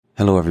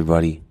Hello,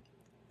 everybody.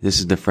 This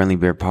is the Friendly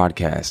Bear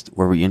Podcast,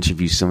 where we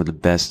interview some of the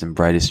best and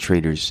brightest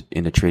traders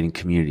in the trading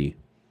community.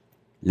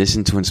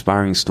 Listen to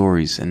inspiring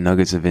stories and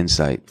nuggets of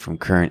insight from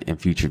current and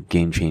future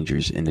game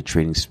changers in the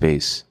trading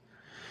space.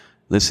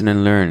 Listen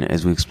and learn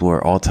as we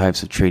explore all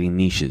types of trading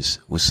niches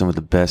with some of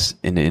the best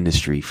in the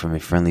industry from a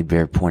Friendly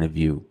Bear point of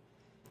view.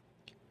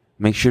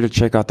 Make sure to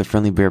check out the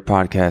Friendly Bear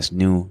Podcast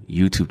new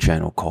YouTube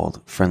channel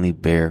called Friendly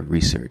Bear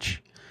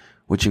Research,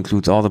 which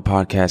includes all the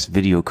podcast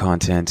video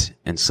content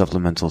and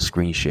supplemental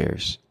screen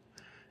shares.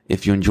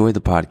 If you enjoy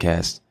the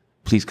podcast,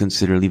 please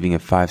consider leaving a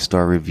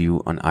 5-star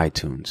review on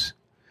iTunes.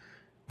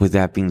 With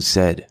that being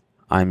said,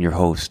 I'm your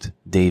host,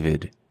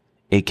 David,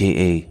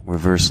 aka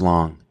Reverse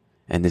Long,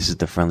 and this is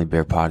the Friendly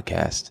Bear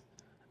Podcast.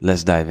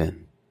 Let's dive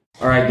in.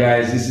 All right,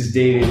 guys, this is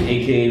David,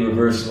 aka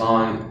Reverse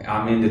Long.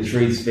 I'm in the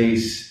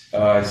TradeSpace.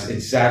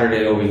 It's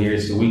Saturday over here.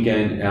 It's the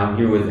weekend, and I'm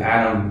here with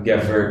Adam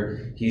Gefvert.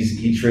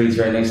 He trades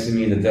right next to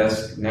me in the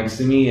desk next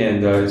to me,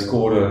 and it's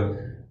cool to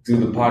do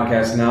the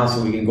podcast now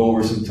so we can go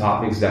over some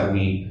topics that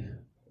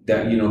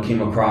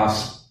came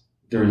across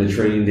during the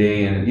trading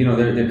day, and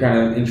they're kind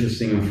of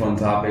interesting and fun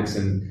topics,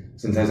 and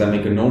sometimes I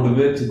make a note of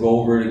it to go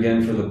over it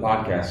again for the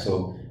podcast.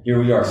 So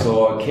here we are.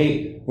 So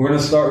we're going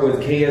to start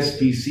with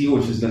KSCP,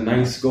 which is the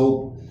Night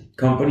Scope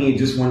company. It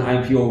just went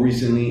IPO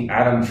recently.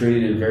 Adam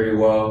traded it very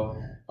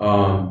well,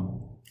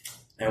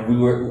 and we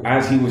were,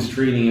 as he was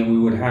trading it, we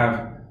would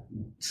have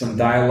some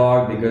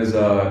dialogue because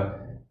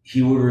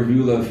he would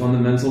review the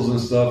fundamentals and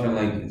stuff and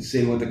like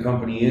say what the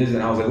company is,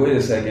 and I was like, wait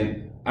a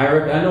second, I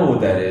know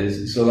what that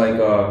is. So like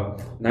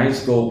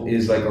Nightscope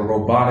is like a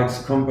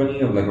robotics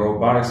company of like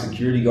robotic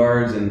security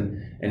guards, and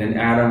then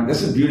Adam,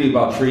 that's the beauty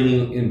about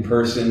trading in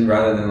person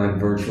rather than like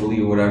virtually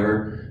or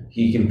whatever.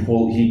 He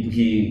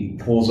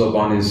pulls up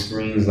on his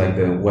screens like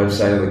the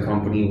website of the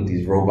company with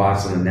these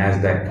robots on the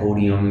NASDAQ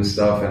podium and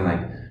stuff, and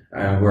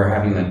like we're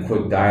having like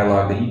quick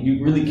dialogue that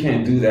you really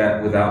can't do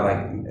that without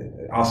like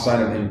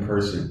outside of in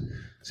person.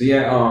 So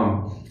yeah,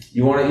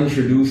 you want to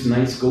introduce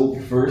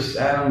Nightscope first,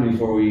 Adam,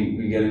 before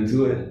we get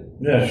into it?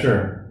 Yeah,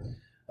 sure.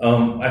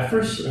 I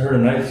first heard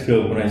of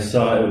Nightscope when I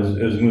saw it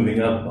was moving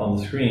up on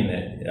the screen.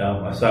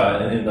 I saw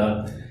it in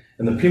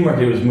the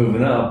pre-market. It was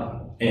moving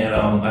up, and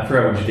I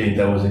forgot which date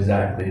that was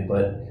exactly,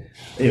 but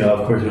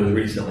of course it was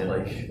recently,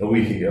 like a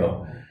week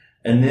ago.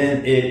 And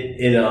then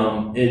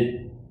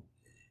it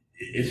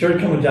started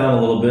coming down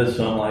a little bit,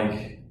 so I'm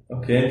like,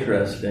 okay,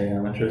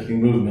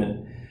 interesting movement.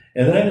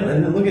 And then I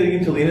didn't look at it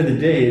until the end of the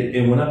day.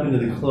 It went up into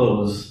the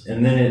close,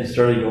 and then it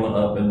started going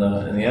up in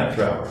the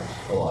after hours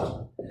a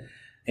lot.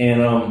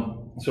 And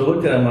so I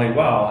looked at it, I'm like,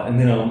 wow. And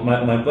then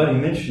my buddy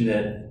mentioned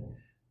it,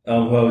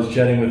 who I was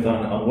chatting with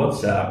on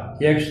WhatsApp.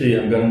 He actually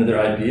got into their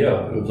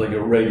IPO. It was like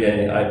a Reg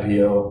A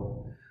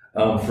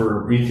IPO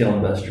for retail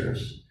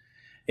investors.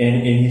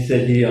 And he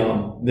said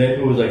that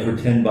it was like for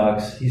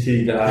 $10. He said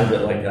he got out of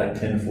it like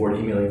 $10.40,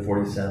 he made like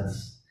 40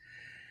 cents.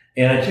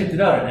 And I checked it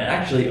out, and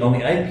actually on the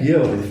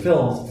IPO, it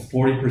fell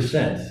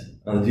 40%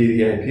 on the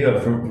day of the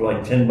IPO from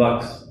like $10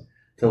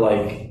 to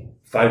like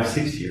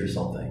 $5.60 or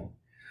something.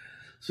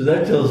 So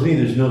that tells me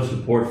there's no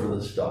support for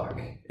the stock.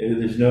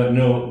 There's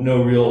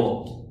no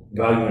real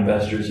value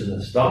investors in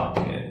the stock,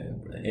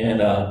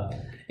 and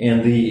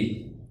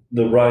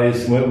the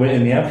rise went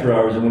in the after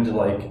hours. It went to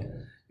like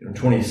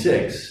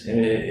 26, and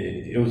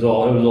it was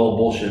all a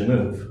bullshit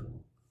move.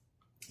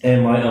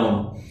 And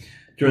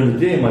during the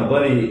day, my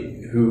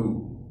buddy who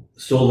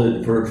sold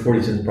it for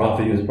 40 cents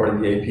profit, he was part of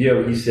the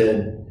IPO, he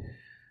said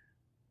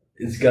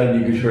it's got to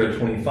be a good short at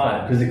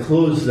 25 because it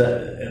closed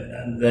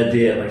that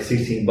day at like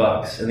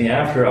 $16, and the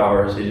after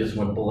hours it just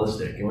went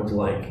ballistic. It went to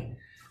like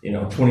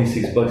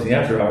 $26 in the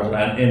after hours,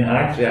 and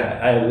actually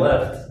I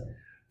left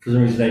for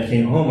some reason. I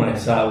came home and I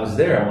saw it was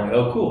there. I'm like,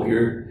 oh cool,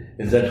 here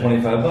is that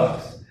 $25.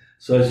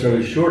 So I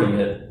started shorting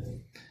it,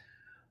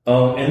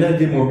 and then I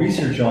did more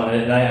research on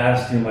it, and I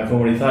asked him on my phone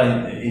what he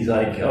thought. He's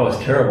like, oh, it's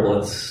terrible.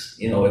 It's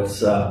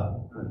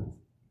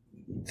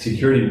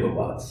security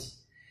robots.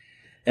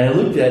 And I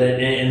looked at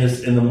it,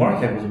 and the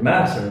market cap was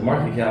massive. The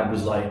market cap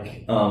was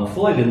like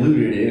fully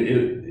diluted.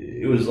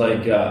 It was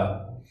like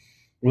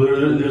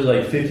there's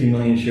like 50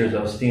 million shares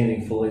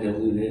outstanding, fully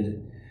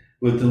diluted.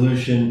 With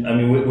dilution, I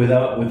mean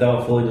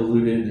without fully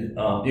diluted,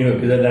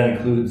 because that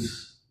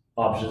includes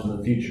options in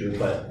the future.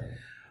 But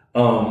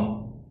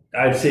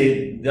I'd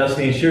say the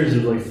outstanding shares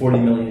is like 40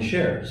 million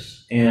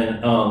shares,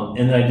 and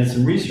then I did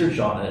some research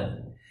on it.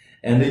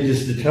 And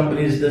the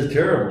company does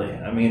terribly.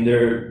 I mean,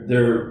 their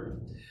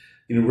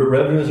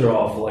revenues are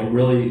awful, like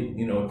really,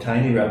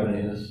 tiny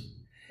revenues.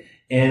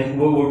 And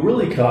what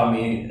really caught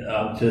me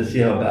to see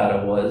how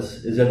bad it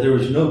was is that there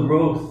was no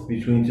growth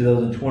between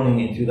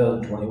 2020 and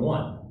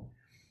 2021.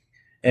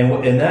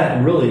 And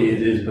that really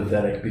is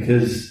pathetic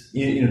because,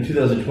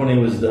 2020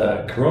 was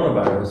the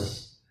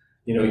coronavirus,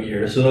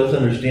 year. So that's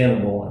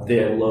understandable if they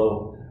had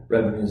low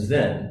revenues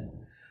then.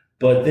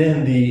 But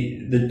then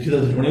the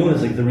 2021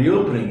 is like the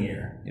reopening year.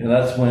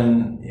 That's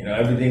when,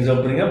 everything's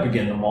opening up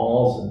again, the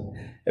malls and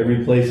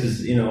every place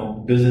is,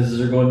 businesses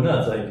are going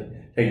nuts.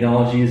 Like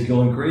technology is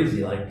going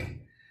crazy. Like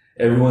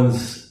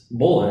everyone's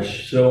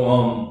bullish.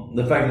 So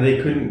the fact that they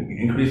couldn't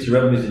increase the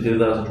revenues in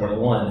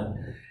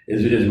 2021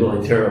 is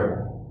really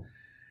terrible.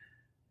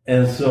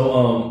 And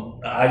so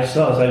I just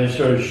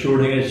started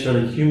shorting it,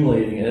 started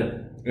accumulating it,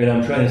 and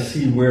I'm trying to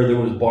see where there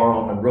was borrow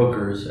on my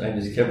brokers, and I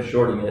just kept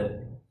shorting it.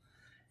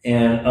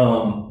 And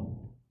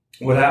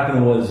what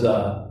happened was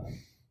the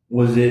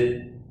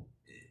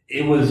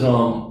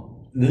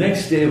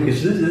next day. Okay,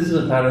 so this is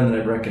a pattern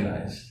that I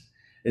recognized,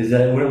 is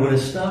that when a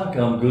stock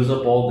goes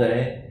up all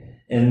day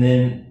and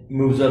then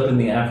moves up in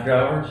the after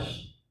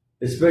hours,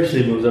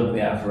 especially moves up in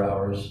the after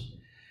hours,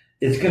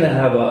 it's going to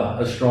have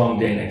a strong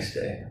day next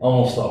day,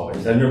 almost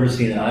always. I've never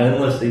seen it,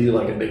 unless they do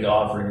like a big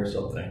offering or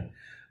something.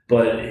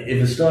 But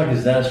if a stock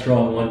is that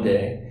strong one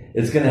day,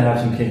 it's going to have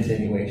some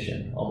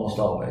continuation, almost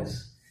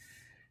always.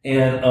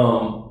 And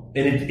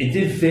it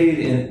did fade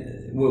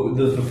in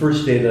the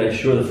first day that I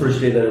shorted, the first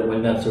day that it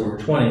went nuts over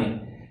 20,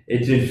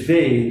 it did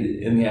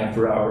fade in the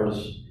after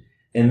hours.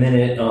 And then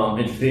it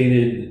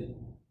faded,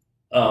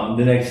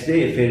 the next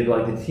day it faded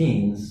like the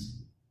teens.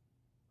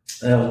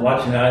 And I was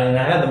watching that, and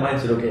I had the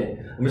mindset, okay,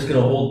 I'm just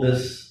going to hold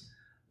this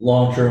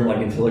long term, like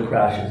until it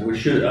crashes,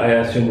 which I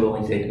assume would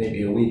only take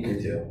maybe a week or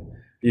two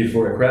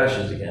before it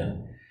crashes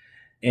again.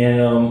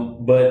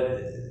 And, but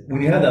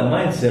when you have that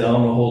mindset, I'm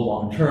going to hold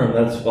long term,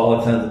 that's all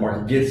the times the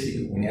market gets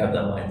you when you have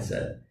that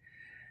mindset.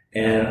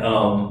 And,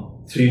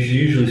 so you should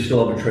usually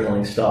still have a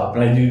trailing stop.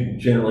 And I do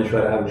generally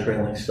try to have a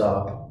trailing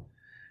stop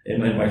in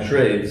my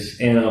trades.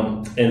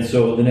 And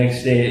so the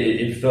next day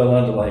it fell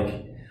down to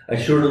like, I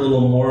shorted a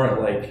little more at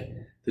like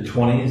the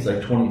 20s,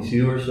 like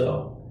 22 or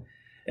so.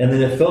 And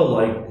then it felt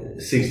like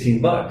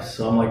 $16.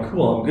 So I'm like,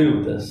 cool, I'm good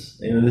with this.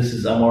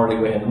 I'm already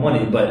way in the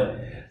money, but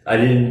I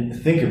didn't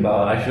think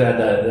about, I should have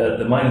had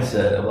the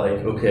mindset of like,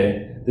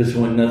 okay, this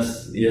went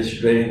nuts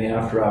yesterday in the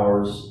after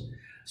hours,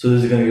 so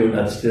this is going to go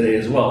nuts today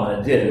as well.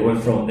 And it did.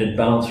 It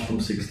bounced from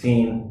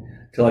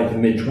 16 to like the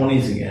mid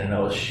 20s again. And I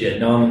was shit.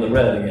 Now I'm in the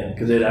red again,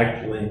 because it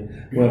actually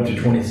went up to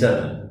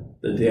 27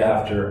 the day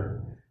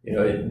after, the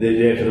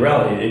day after the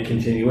rally. It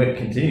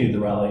continued the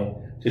rally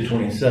to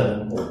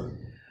 27.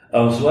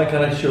 So I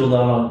kind of chilled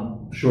out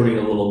on shorting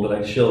a little bit.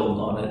 I chilled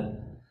on it.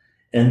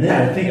 And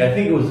then I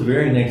think it was the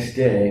very next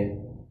day,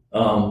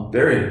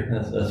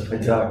 that's my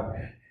talk.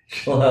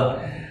 Chill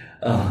out.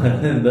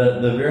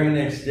 The very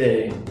next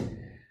day,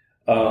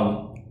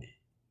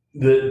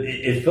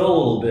 it fell a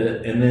little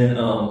bit, and then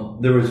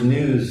there was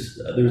news.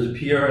 There was a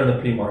PR in the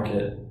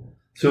pre-market,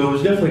 so it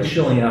was definitely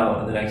chilling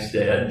out the next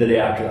day, the day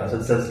after that. So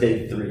that's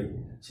day 3.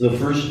 So the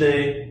first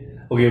day,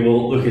 so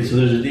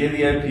there's a day of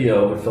the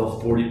IPO. It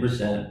fell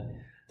 40%.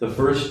 The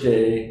first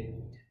day,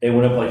 it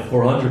went up like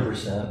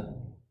 400%.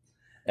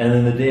 And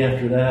then the day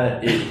after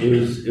that, it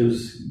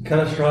was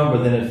kind of strong,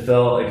 but then it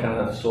fell. It kind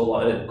of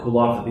cooled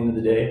off at the end of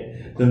the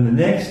day. Then the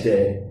next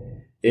day,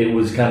 it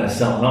was kind of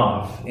selling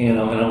off, and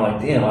I'm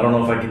like, damn, I don't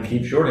know if I can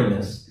keep shorting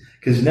this,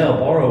 because now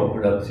borrow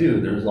opened up too.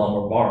 There's a lot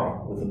more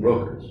borrow with the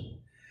brokers.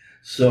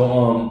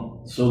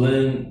 So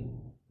then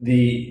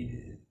the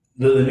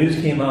news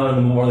came out in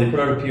the morning. They put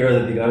out a PR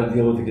that they got a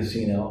deal with the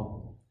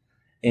casino,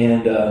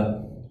 and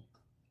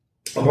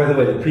by the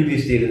way, the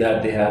previous day to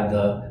that, they had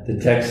the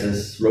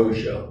Texas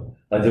roadshow,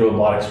 like the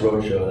robotics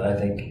roadshow, that I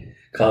think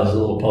caused a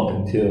little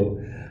pumping too.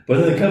 But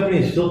then the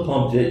company still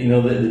pumped it.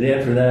 The day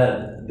after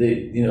that,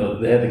 they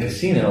had the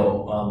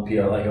casino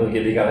PR, like,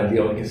 okay, they got a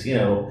deal with the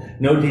casino.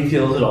 No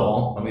details at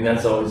all. I mean,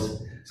 that's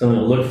always something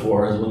to look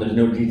for, is when there's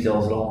no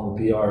details at all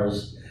in the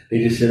PRs. They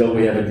just said, oh,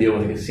 we have a deal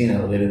with the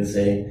casino. They didn't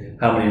say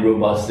how many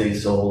robots they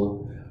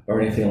sold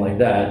or anything like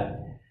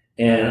that.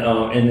 And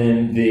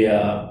then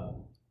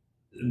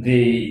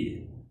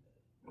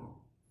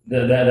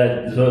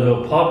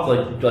so it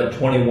popped like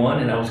 21,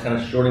 and I was kind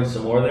of shorting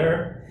some more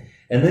there.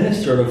 And then it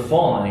started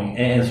falling,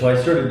 and so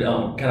I started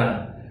kind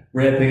of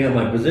ramping up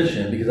my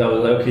position, because I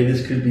was like, okay,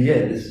 this could be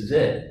it. This is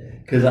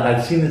it. Because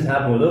I've seen this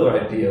happen with other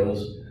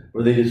IPOs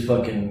where they just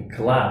fucking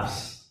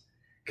collapse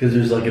because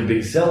there's like a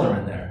big seller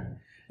in there.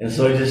 And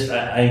so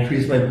I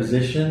increased my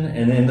position,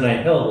 and then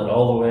I held it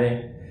all the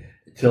way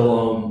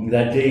till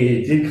that day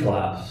it did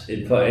collapse.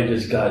 It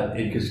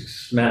just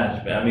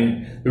smashed. I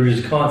mean, there was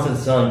just constant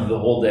selling the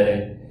whole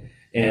day,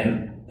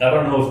 and I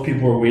don't know if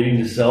people were waiting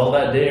to sell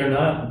that day or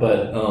not,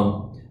 but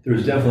there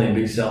was definitely a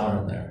big seller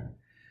in there.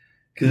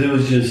 Because it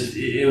was just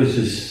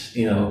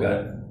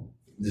got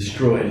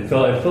destroyed. It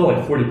fell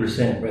like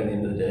 40% by the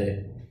end of the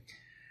day,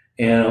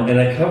 and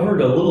I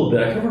covered a little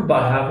bit. I covered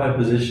about half my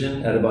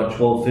position at about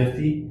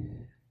 $12.50,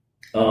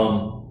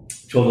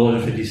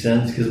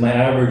 $12.50, because my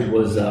average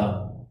was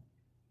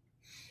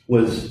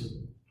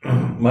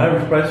my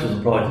average price was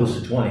probably close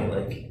to 20,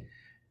 like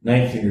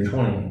 19 or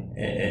 20,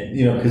 and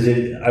because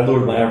I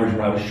lowered my average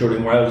when I was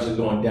shorting, where I was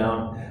going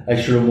down. I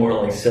shorted more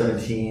like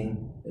 17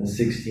 and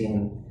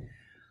 16.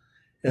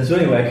 And so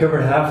anyway, I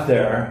covered half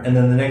there, and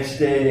then the next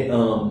day,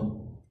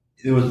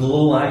 there was a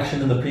little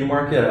action in the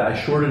pre-market. I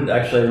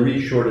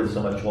re-shorted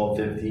some at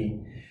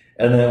 $12.50,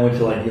 and then I went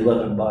to like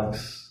 $11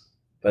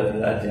 by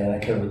that day, and I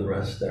covered the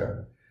rest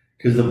there,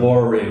 because the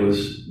borrow rate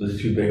was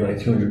too big, like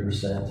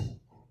 200%.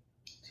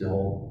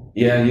 So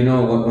yeah,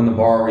 when the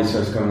bar rate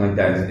starts coming like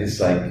that, it's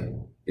like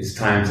it's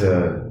time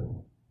to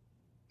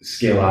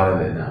scale out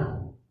of it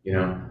now.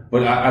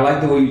 But I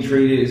like the way you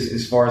trade it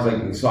as far as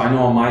like, so I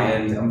know on my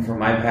end, for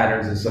my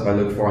patterns and stuff I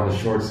look for on the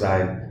short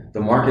side, the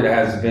market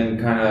has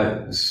been kind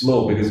of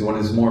slow because when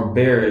it's more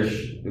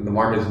bearish, the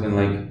market has been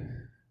like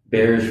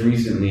bearish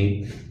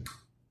recently,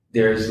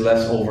 there's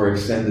less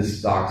overextended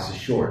stocks to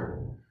short.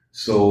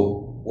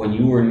 So when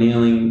you were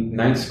nailing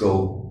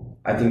Nightscope,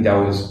 I think that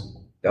was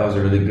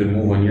a really good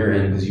move on your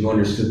end because you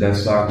understood that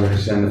stock, you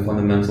understand the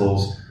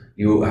fundamentals.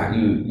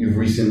 You've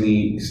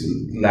recently,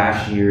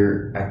 last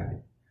year,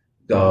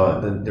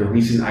 the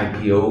recent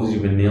IPOs,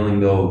 you've been nailing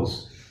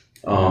those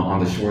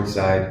on the short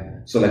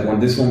side. So like when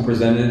this one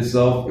presented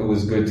itself, it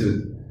was good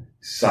to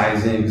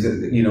size in.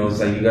 It's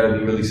like you got to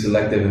be really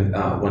selective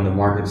when the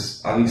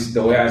market's, at least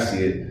the way I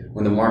see it,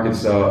 when the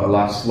market's a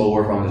lot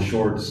slower from the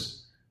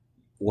shorts.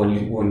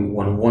 When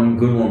one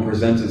good one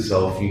presents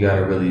itself, you got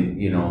to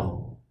really,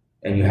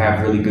 and you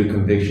have really good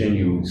conviction,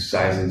 you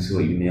size into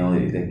it, you nail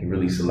it, like you're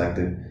really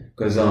selective.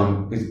 Because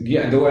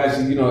the way I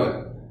see,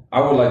 I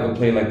would like a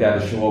play like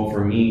that to show up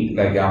for me.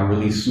 Like I'm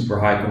really super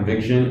high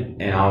conviction,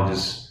 and I'll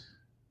just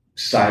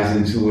size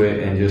into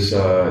it and just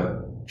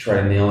try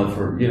to nail it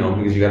for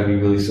because you got to be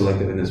really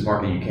selective in this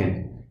market. You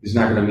can't. It's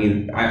not going to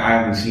mean. I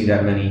haven't seen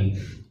that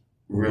many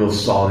real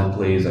solid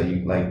plays that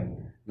you like.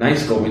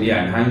 Nightscope, but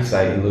yeah, in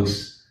hindsight, it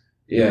looks.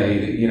 Yeah,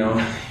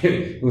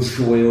 it was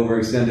way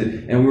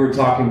overextended. And we were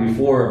talking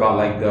before about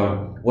like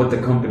what the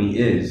company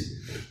is.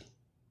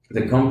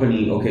 The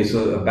company, okay,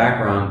 so a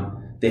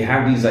background. They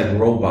have these like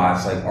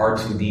robots like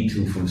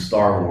R2D2 from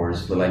Star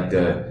Wars, but like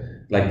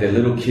the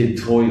little kid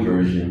toy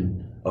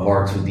version of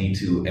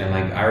R2D2. And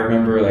like I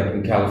remember like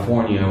in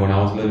California when I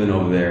was living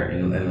over there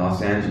in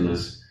Los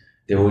Angeles,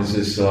 there was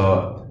this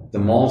the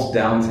malls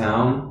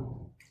downtown.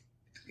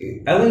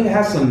 LA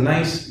has some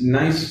nice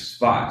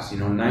spots,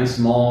 nice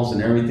malls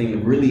and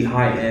everything, really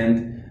high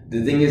end.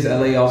 The thing is,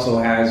 LA also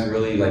has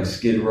really like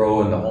Skid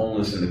Row and the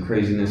homeless and the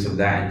craziness of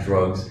that and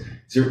drugs.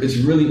 It's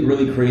really,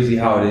 really crazy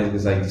how it is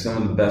because like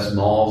some of the best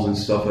malls and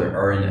stuff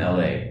are in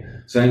LA.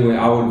 So anyway,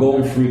 I would go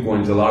and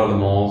frequent a lot of the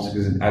malls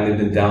because I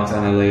lived in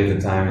downtown LA at the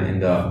time in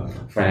the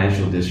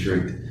financial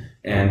district.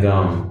 And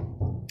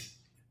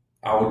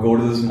I would go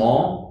to this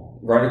mall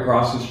right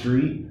across the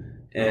street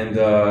and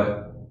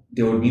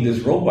there would be this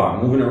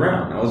robot moving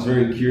around. I was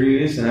very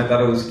curious and I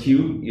thought it was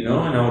cute, and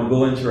I would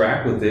go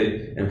interact with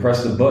it and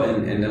press the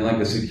button and then like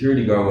a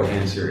security guard would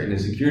answer and the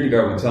security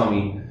guard would tell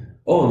me,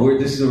 oh,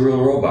 this is a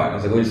real robot. I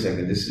was like, wait a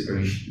second,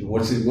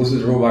 what's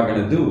this robot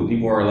gonna do?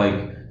 People are like,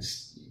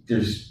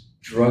 there's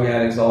drug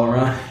addicts all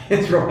around.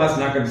 This robot's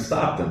not gonna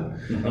stop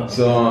them. No.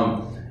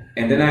 So,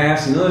 and then I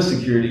asked another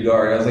security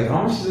guard, I was like,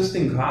 how much does this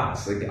thing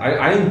cost? Like,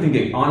 I didn't think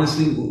it,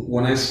 honestly,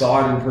 when I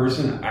saw it in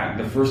person,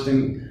 the first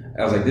thing,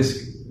 I was like,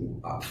 this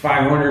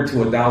 $500 to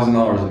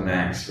 $1,000 a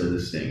max for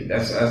this thing.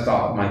 That's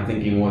all my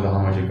thinking was on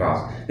how much it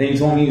cost. Then he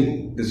told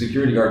me, the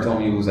security guard told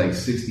me it was like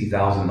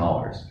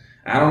 $60,000.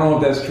 I don't know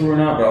if that's true or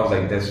not, but I was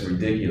like, that's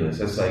ridiculous.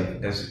 That's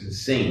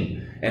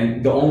insane.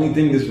 And the only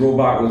thing this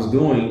robot was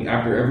doing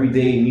after every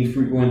day me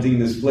frequenting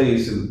this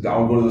place, I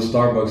would go to the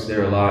Starbucks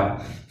there a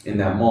lot in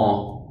that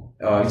mall.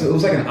 It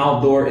was like an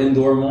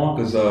indoor mall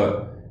because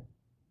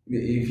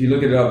if you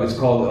look it up, it's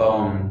called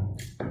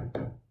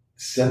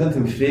 7th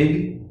and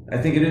Fig, I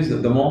think it is,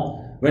 the mall.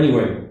 But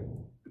anyway,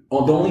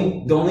 the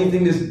only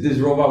thing this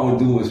robot would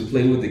do was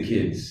play with the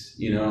kids,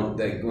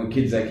 like when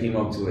kids that came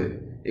up to it.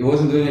 It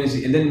wasn't doing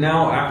anything. And then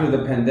now after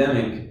the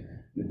pandemic,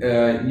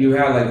 you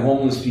had like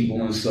homeless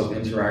people and stuff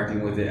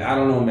interacting with it. I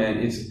don't know, man.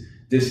 It's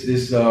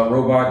this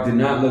robot did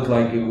not look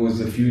like it was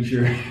the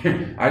future.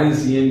 I didn't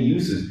see any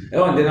uses.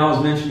 Oh, and then I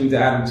was mentioning to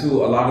Adam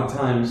too, a lot of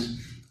times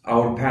I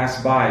would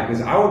pass by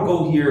because I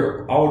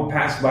would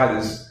pass by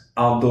this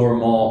outdoor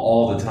mall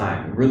all the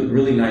time. Really,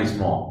 really nice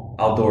mall,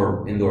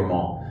 indoor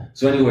mall.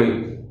 So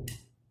anyway,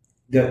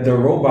 the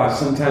robot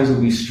sometimes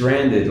would be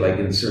stranded like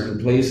in certain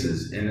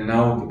places, and then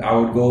I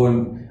would go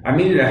and I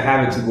made it a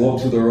habit to go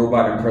up to the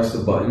robot and press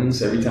the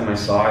buttons every time I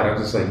saw it. I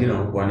was just like,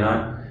 why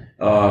not?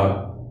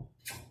 A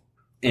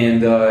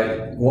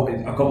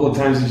couple of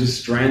times it's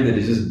just stranded,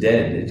 it's just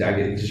dead.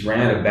 It just ran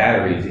out of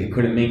battery. It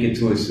couldn't make it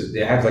to it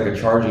has like a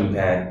charging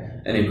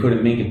pad, and it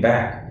couldn't make it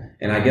back.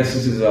 And I guess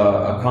this is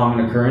a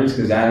common occurrence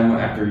because Adam,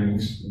 after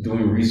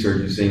doing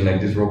research, is saying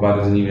like this robot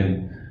doesn't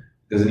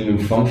even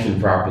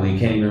function properly. You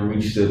can't even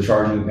reach the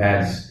charging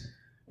pads,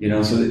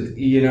 so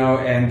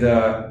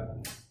that,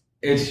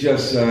 it's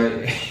just,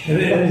 and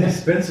it's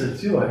expensive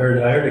too. I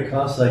heard it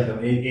costs like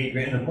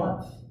 $8,000 a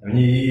month. I mean,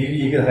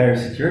 you could hire a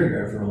security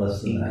guard for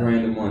less than that.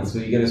 $8,000 a month. So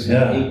you get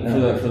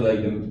for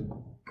like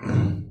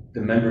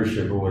the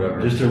membership or whatever.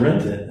 Just to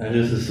rent it and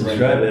just to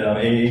subscribe it.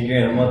 I mean,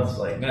 $8,000 a month is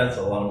like, man, that's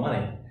a lot of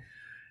money.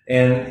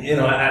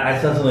 And,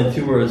 I saw something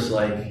too where it's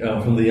like,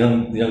 from the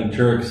young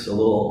Turks, a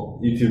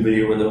little YouTube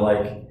video where they're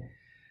like,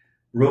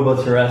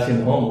 robots harassing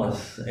the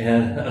homeless,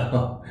 and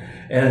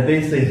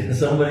they say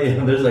there's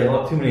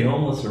like too many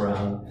homeless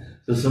around,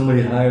 so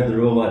somebody hired the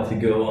robot to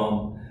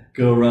go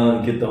around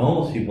and get the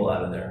homeless people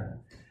out of there.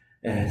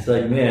 And it's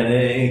like, man,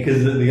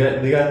 because the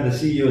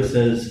CEO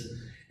says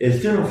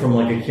it's different from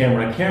like a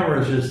camera. A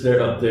camera is just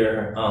there up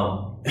there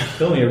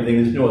filming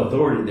everything. There's no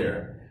authority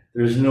there.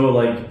 There's no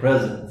like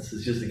presence.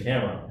 It's just a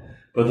camera.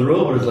 But the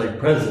robot is like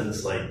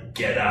presence, like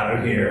get out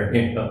of here,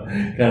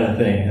 kind of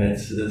thing. And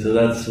so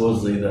that's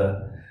supposedly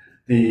the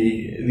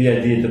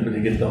idea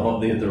to get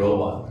the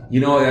robot.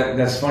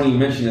 That's funny you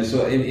mentioned it.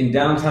 So in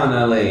downtown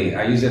LA,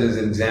 I use it as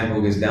an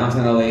example because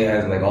downtown LA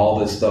has like all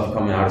this stuff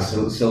coming out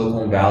of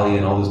Silicon Valley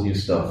and all this new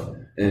stuff,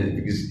 and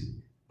because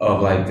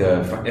of like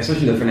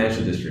especially the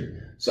financial district.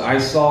 So I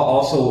saw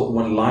also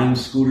when Lime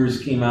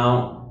scooters came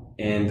out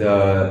and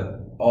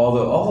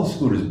all the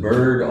scooters,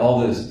 Bird,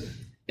 all this.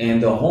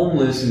 And the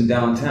homeless in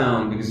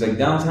downtown, because like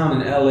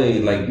downtown in LA,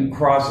 like you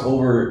cross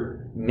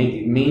over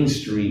Main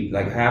Street,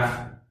 like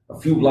a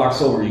few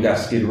blocks over, you got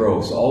Skid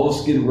Row. So all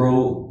those Skid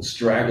Row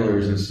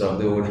stragglers and stuff,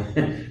 they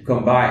would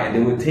come by and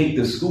they would take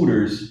the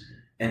scooters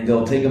and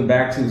they'll take them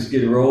back to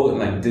Skid Row and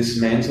like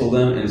dismantle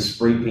them and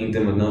spray paint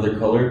them another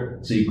color.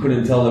 So you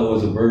couldn't tell it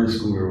was a Bird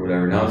scooter or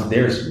whatever. Now it's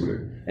their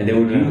scooter. And they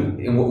would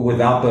use,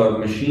 without the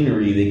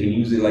machinery, they can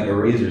use it like a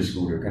razor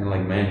scooter, kind of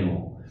like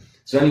manual.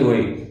 So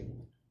anyway,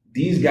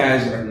 these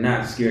guys are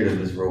not scared of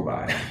this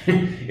robot.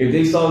 If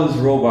they saw this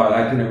robot,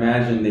 I can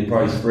imagine they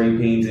probably spray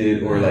paint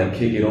it or like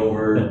kick it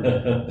over,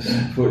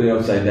 put it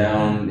upside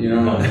down.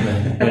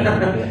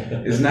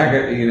 It's not,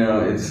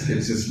 it's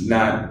just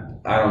not.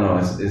 I don't know.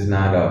 It's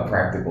not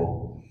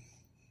practical.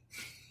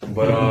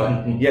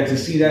 But to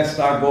see that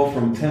stock go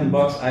from $10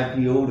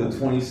 IPO to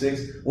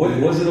 26. What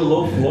was it? A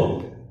low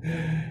float?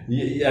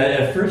 Yeah,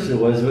 at first it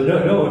was, but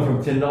no, it went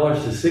from $10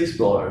 to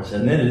 $6,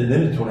 and then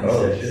to 26.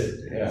 Oh, shit.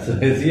 Yeah. So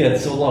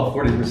it's sold off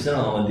 40%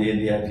 on the day of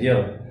the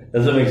IPO.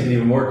 That's what makes it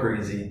even more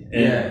crazy,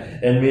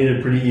 and made it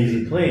a pretty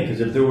easy play. Because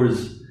if there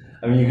was,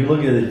 you can look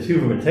at it too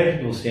from a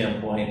technical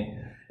standpoint.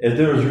 If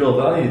there was real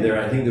value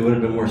there, I think there would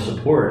have been more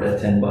support at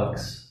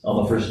 $10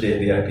 on the first day of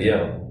the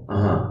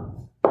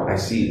IPO. I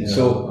see.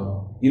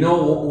 So when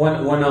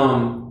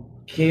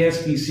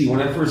KSPC, when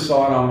I first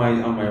saw it on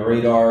my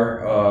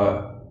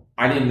radar.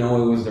 I didn't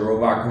know it was the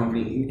robot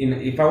company.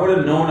 If I would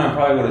have known, I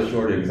probably would have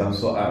shorted because I'm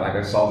so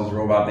I saw this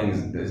robot thing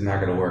is not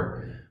going to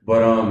work.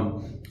 But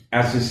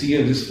as to see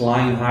it just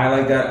flying high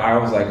like that, I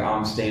was like,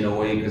 I'm staying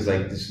away because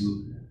like this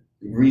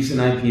recent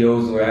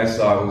IPOs, the way I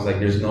saw it was like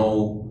there's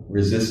no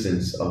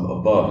resistance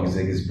above because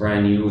like it's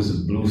brand new, it's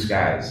blue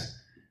skies.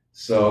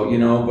 So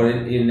but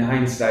in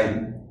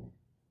hindsight,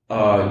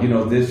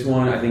 this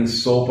one I think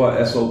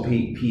SOPA,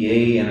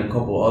 SOPA, and a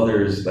couple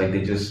others like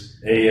they just.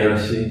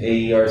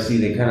 AERC,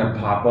 they kind of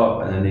pop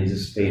up and then they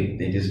just fade,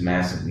 they just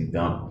massively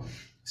dump.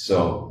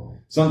 So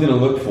something to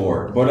look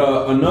for. But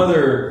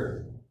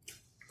another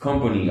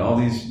company, all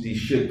these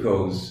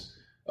shitcos,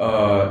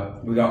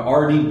 we got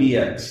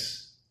RDBX.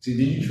 So did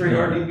you trade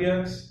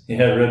RDBX? Yeah,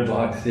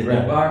 Redbox. Yeah.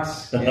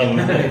 Redbox?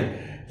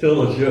 Yeah.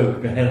 Total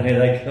joke, man.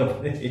 That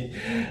company,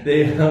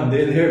 they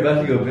were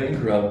about to go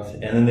bankrupt,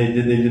 and then they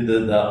did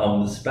the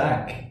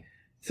SPAC.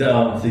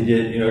 To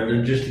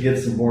get just to get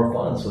some more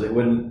funds, so they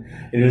wouldn't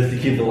just to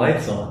keep the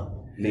lights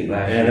on. Late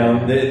last year.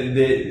 And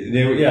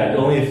they were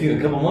only a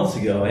couple months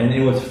ago.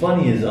 And what's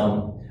funny is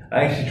I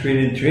actually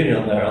traded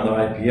on their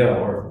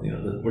IPO or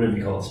whatever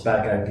you call it,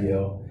 SPAC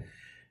IPO.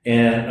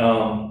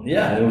 And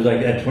it was like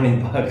at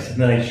 $20, and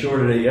then I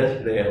shorted it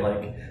yesterday at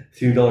like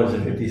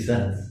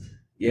 $2.50.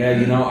 Yeah,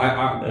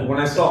 I when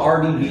I saw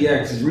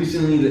RDBX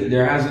recently,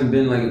 there hasn't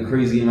been like a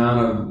crazy amount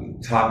of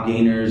top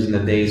gainers in the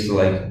day, so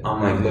like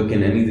I'm like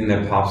looking anything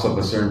that pops up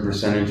a certain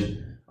percentage,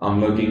 I'm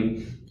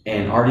looking,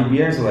 and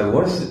RDBX I'm like,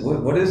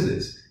 what is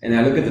this? And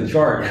I look at the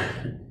chart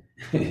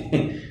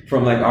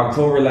from like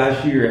October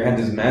last year, it had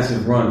this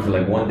massive run for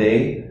like one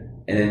day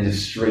and then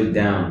just straight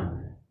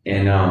down,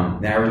 and now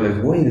we're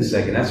like, wait a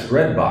second, that's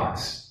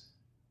Redbox.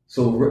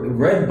 So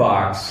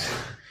Redbox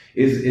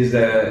is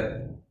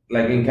a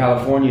like in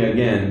California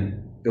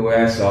again, the way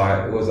I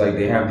saw it was like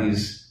they have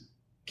these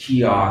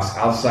kiosks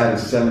outside of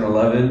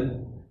 7-Eleven,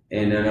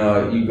 and then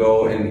you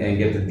go and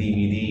get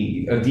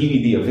the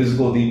a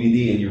physical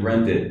DVD, and you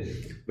rent it.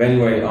 But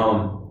anyway,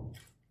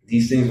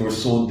 these things were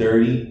so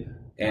dirty,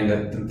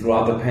 and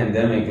throughout the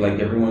pandemic, like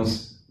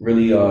everyone's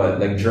really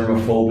like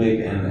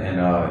germophobic, and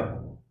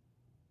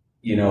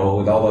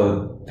with all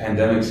the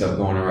pandemic stuff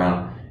going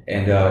around,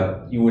 and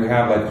you would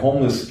have like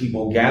homeless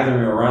people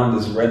gathering around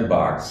this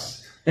Redbox.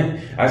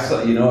 I saw,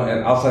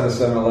 outside of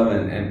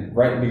 7-Eleven, and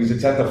right because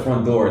it's at the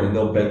front door, and then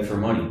they'll beg for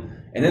money.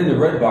 And then the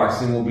Redbox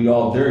thing will be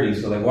all dirty.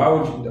 So like, why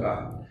would you?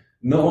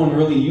 No one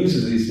really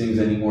uses these things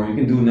anymore. You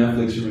can do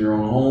Netflix from your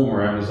own home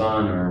or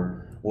Amazon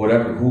or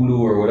whatever, Hulu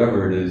or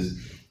whatever it is.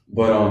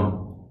 But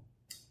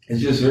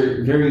it's just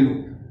very,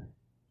 very,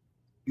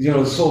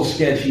 it's so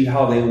sketchy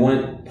how they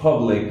went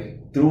public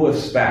through a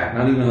SPAC,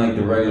 not even like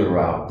the regular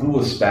route, through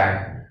a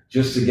SPAC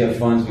just to get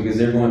funds because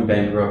they're going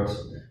bankrupt.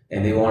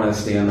 And they want to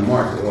stay on the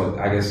market. Well,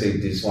 I guess they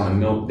just want to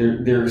milk.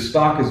 Their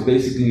stock is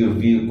basically a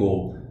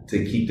vehicle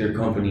to keep their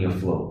company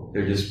afloat.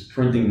 They're just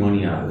printing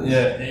money out of this.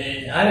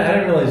 Yeah, I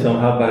didn't realize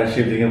how bad a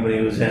shape the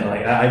company was in.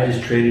 Like I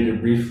just traded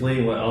it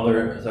briefly on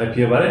their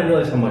IPO, but I didn't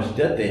realize how much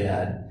debt they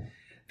had.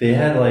 They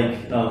had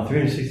like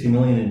 360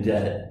 million in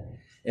debt.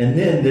 And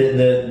then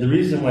the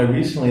reason why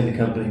recently the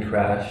company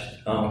crashed,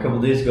 a couple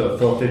of days ago, it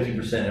fell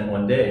 50% in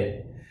one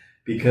day,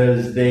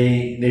 because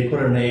they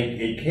put in an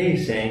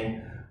 8K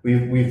saying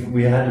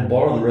we had to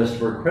borrow the rest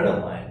of our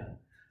credit line.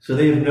 So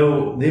they have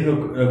no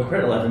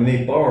credit line. I mean,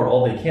 they borrowed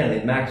all they can.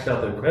 They maxed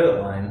out their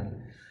credit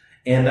line,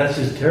 and that's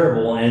just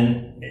terrible.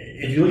 And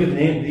if you look at the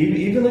name,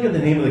 even look at the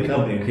name of the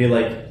company, okay,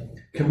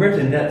 like compared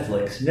to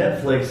Netflix.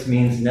 Netflix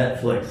means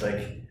Netflix,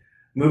 like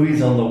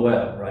movies on the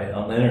web, right,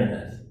 on the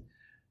internet.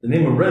 The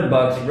name of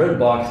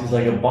Redbox is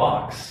like a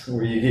box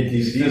where you get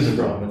DVDs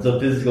from. It's a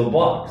physical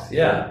box,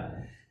 yeah.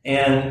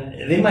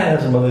 And they might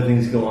have some other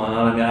things going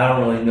on. I mean, I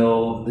don't really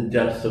know the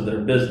depths of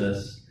their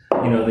business.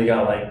 You know, they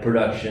got like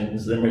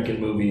productions, they're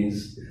making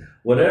movies,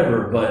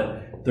 whatever,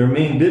 but their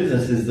main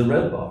business is the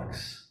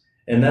Redbox.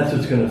 And that's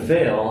what's going to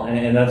fail,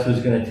 and that's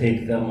what's going to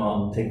take them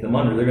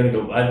under. They're going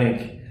to go, I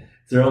think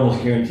they're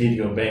almost guaranteed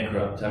to go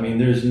bankrupt. I mean,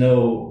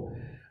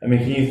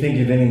 can you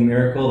think of any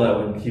miracle that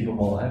would keep them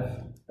alive?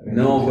 I mean,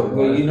 no,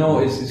 but you know,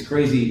 it's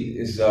crazy.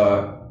 It's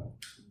the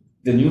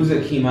news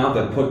that came out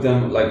that put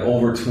them like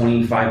over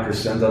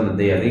 25% on the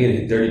day. I think it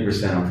hit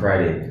 30% on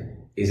Friday.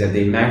 Is that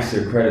they maxed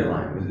their credit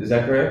line? Is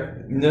that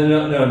correct?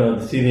 No.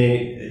 See,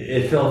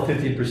 it fell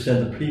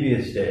 50% the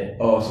previous day.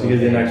 Oh, so because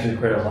they maxed their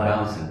credit line.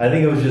 Bouncing. I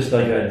think it was just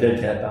like a dead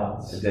cat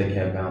bounce. A dead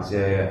cat bounce.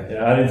 Yeah.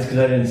 Yeah, because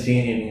I didn't see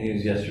any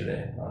news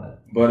yesterday on it.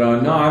 But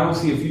no, I don't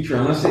see a future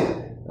unless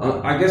they.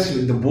 I guess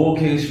the bull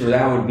case for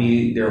that would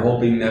be they're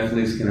hoping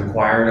Netflix can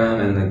acquire them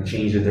and then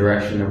change the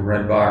direction of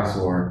Redbox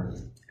or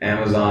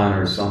Amazon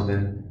or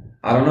something.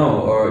 I don't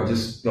know, or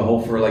just the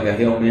hope for like a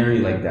Hail Mary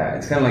like that.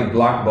 It's kind of like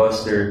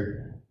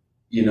Blockbuster,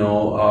 you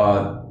know,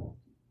 I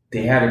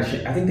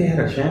think they had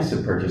a chance to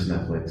purchase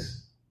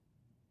Netflix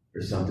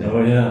or something.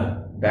 Oh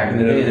yeah. Back in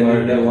the day,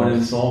 and they went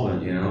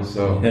insolvent, you know,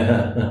 so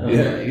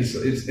yeah,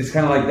 it's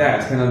kind of like that.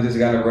 It's kind of just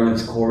got to run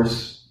its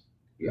course.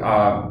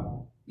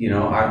 You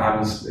know,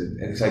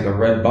 it's like a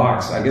red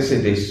box. I guess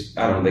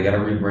I don't know, they got to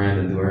rebrand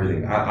and do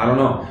everything. I don't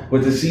know.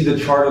 But to see the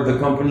chart of the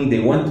company, they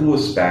went through a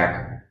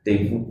SPAC.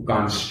 They've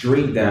gone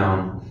straight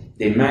down.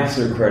 They maxed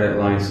their credit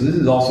line. So this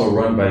is also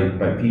run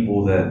by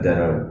people that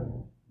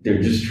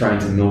they're just trying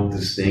to milk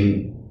this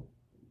thing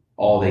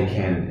all they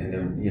can.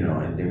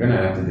 And they're going to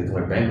have to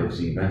declare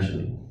bankruptcy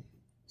eventually.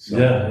 So,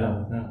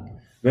 yeah.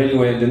 But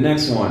anyway, the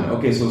next one.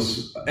 Okay, so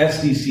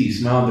SDC,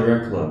 Smile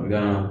Direct Club.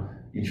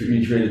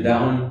 You traded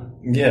that one?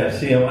 Yeah,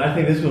 see, I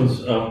think this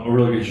one's a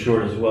really good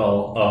short as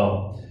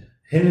well.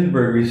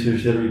 Hindenburg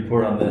Research did a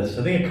report on this,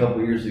 I think a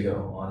couple years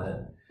ago on it.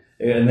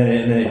 And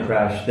then it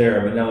crashed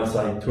there, but now it's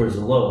like towards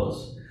the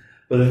lows.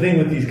 But the thing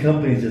with these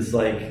companies, it's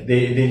like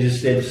they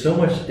have so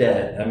much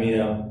debt. I mean,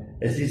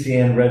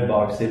 SDC and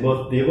Redbox, they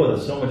both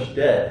have so much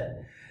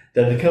debt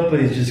that the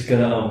company is just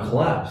gonna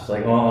collapse,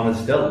 like on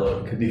its debt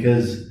load,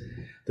 because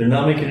they're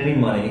not making any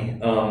money.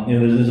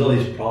 There's all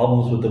these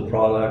problems with the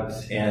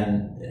products,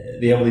 and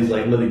they have all these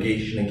like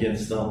litigation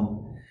against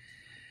them.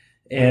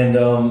 And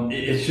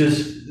it's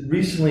just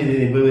recently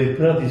they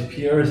put out these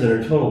PRs that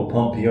are total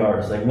pump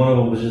PRs. Like one of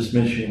them was just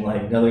mentioning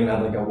like now they're gonna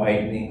have like a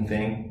whitening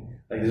thing.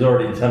 Like there's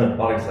already a ton of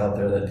products out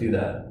there that do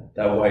that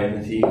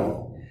whiten the teeth.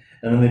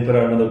 And then they put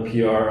out another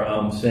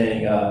PR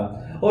saying,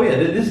 oh yeah,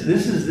 this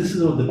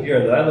is what the PR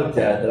that I looked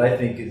at that I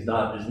think is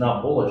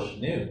not bullish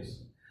news.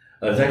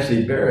 It's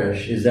actually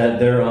bearish. Is that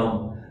they're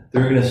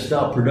going to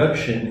stop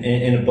production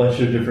in a bunch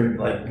of different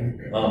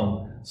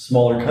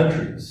smaller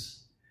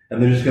countries,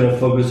 and they're just going to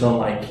focus on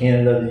like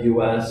Canada, the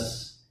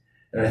U.S.,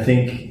 and I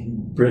think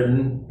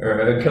Britain or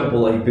a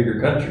couple like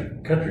bigger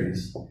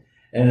countries.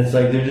 And it's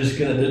like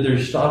they're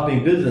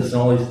stopping business in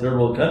all these third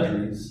world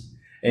countries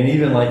and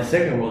even like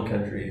second world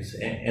countries,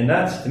 and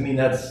that's, to me,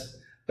 that's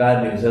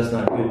bad news. That's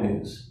not good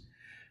news,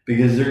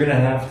 because they're going to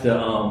have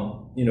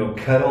to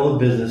cut all the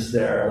business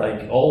there.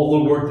 Like all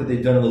the work that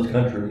they've done in those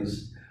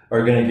countries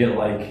are going to get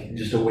like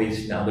just a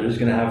waste now. They're just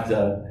going to have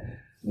to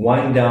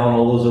wind down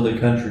all those other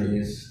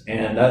countries,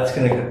 and that's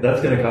going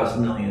to cost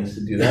millions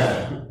to do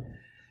that.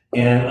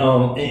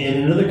 And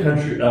in another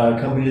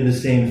company did the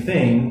same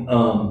thing.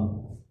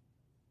 I'm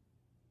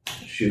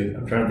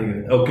trying to think of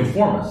it.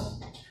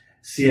 Conformis,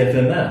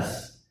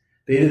 CFMS.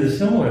 They did a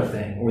similar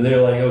thing where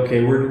they're like,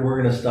 okay, we're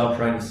going to stop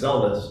trying to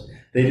sell this.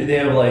 They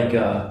have like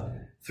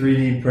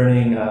 3D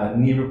printing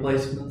knee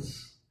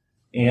replacements,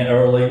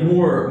 or like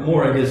more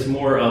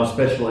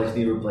specialized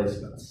knee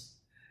replacements,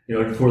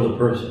 for the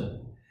person.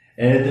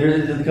 And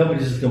the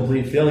company's just a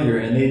complete failure,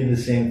 and they did the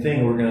same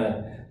thing.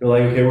 They're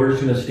like, okay, we're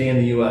just going to stay in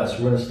the U.S.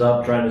 We're going to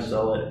stop trying to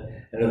sell it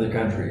in other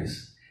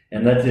countries,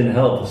 and that didn't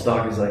help. The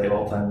stock is like at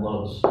all-time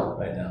lows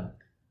right now.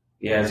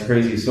 Yeah, it's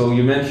crazy. So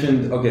you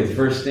mentioned, okay, the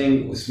first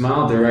thing,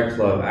 Smile Direct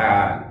Club.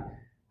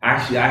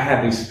 Actually, I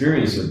have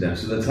experience with them.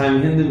 So the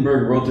time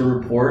Hindenburg wrote the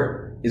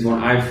report is when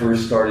I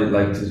first started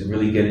like to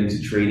really get into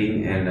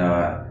trading, and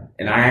I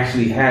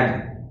actually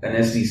had an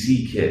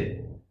SDC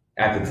kit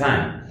at the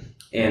time,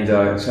 and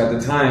so at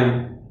the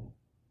time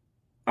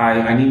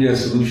I needed a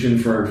solution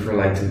for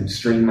like to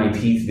straighten my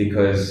teeth,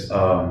 because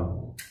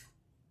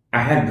I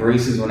had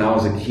braces when I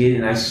was a kid,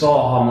 and I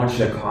saw how much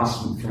that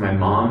cost for my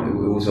mom.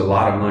 It was a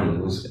lot of money.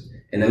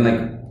 And then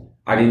like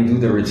I didn't do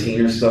the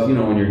retainer stuff. You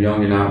know, when you're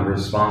young, you're not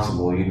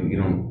responsible. You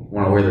don't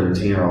want to wear the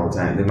retainer all the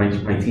time.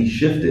 Then my teeth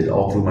shifted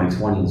all through my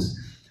 20s,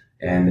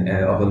 and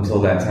up until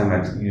that time,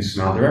 I used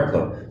Smile Direct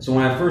Club. So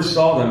when I first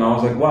saw them, I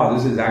was like, wow,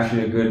 this is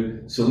actually a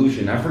good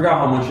solution. I forgot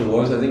how much it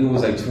was. I think it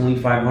was like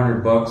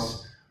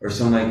 $2,500 or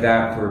something like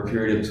that for a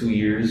period of 2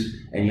 years,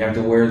 and you have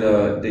to wear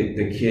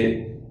the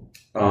kit.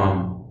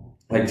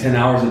 Like 10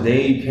 hours a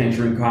day, you can't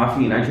drink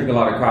coffee, and I drink a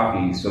lot of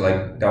coffee, so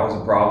like that was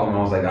a problem.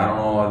 I was like, I don't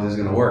know how this is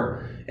gonna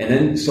work. And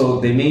then so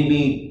they made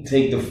me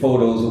take the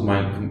photos with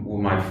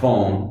my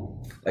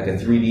phone, like a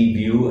 3D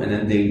view, and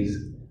then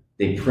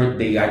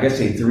I guess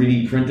they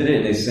 3D printed it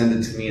and they sent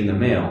it to me in the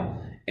mail,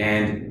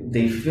 and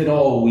they fit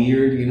all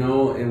weird, you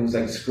know. It was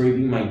like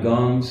scraping my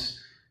gums.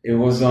 It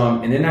was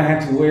and then I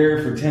had to wear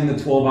it for 10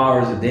 to 12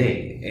 hours a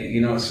day, you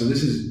know. So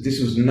this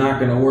was not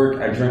gonna work.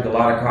 I drank a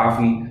lot of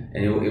coffee,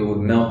 and it would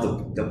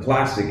melt the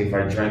plastic if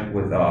I drank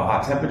with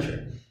hot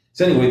temperature.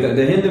 So anyway,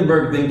 the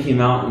Hindenburg thing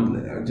came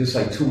out just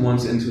like 2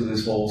 months into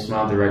this whole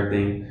Smile Direct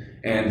thing,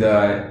 and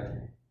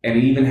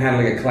it even had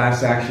like a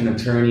class action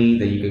attorney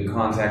that you could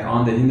contact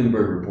on the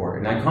Hindenburg report.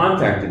 And I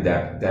contacted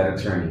that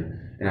attorney,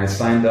 and I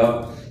signed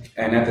up.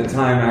 And at the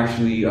time,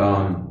 actually,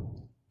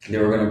 they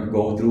were going to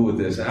go through with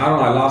this. And I don't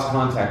know, I lost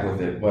contact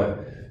with it,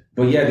 but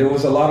yeah, there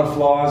was a lot of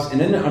flaws.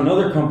 And then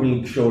another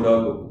company showed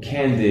up,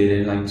 Candid,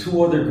 and like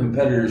 2 other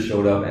competitors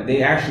showed up, and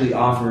they actually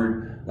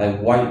offered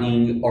like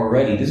whitening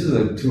already. This is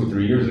like 2 or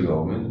 3 years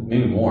ago,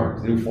 maybe more,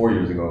 3 or 4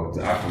 years ago.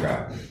 I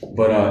forgot.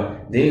 But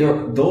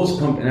those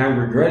companies, and I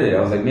regret it.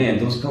 I was like, man,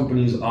 those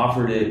companies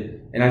offered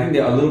it, and I think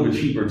they're a little bit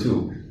cheaper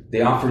too.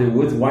 They offered it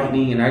with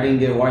whitening, and I didn't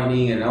get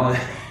whitening, and all.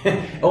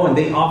 Oh, and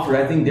they offered,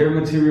 I think their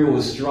material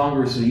was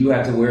stronger, so you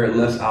had to wear it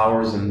less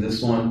hours than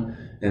this one,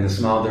 than the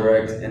Smile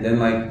Direct, and then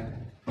like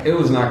it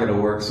was not going to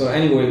work. So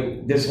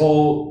anyway, this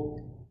whole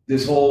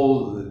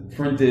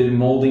printed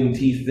molding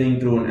teeth thing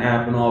through an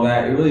app and all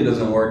that, it really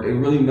doesn't work. It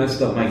really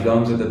messed up my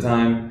gums at the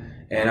time,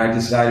 and I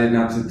decided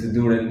not to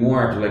do it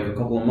anymore after like a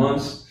couple of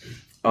months.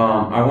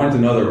 I went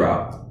another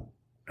route.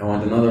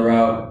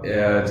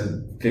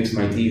 To fix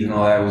my teeth and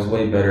all that. It was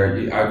way better.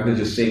 I could have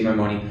just saved my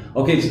money.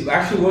 Okay, so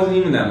actually it wasn't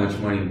even that much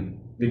money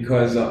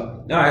because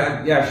I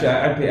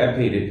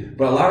paid it.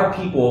 But a lot of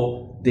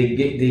people,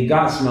 they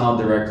got Smile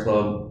Direct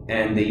Club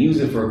and they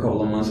use it for a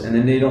couple of months and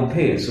then they don't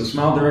pay it. So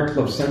Smile Direct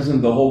Club sends them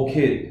the whole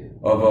kit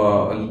of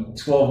a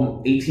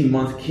 12,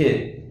 18-month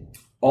kit,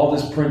 all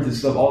this printed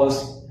stuff, all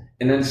this,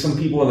 and then some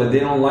people that they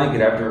don't like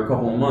it after a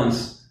couple of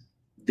months,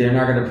 they're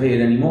not going to pay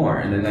it anymore.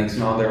 And then like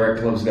Smile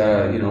Direct Club's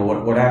got, you know,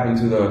 what happened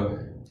to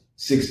the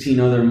 16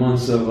 other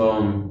months of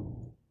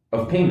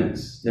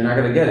payments? They're not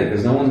going to get it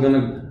because no one's going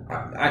to.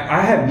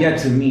 I have yet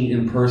to meet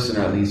in person,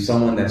 at least,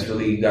 someone that's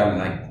really gotten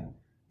like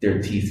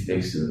their teeth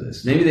fixed to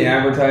this. Maybe they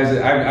advertise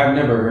it. I've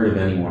never heard of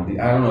anyone.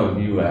 I don't know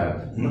if you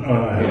have. No,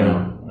 I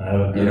haven't. I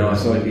haven't. You know,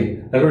 so I've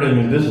heard of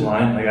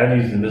Invisalign. Like I've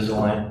used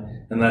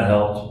Invisalign, and that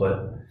helps,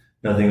 but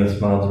nothing with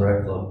Smile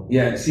Direct Club.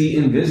 Yeah, see,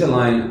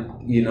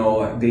 Invisalign, you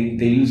know, they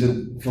use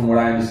it, from what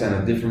I understand,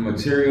 a different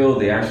material.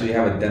 They actually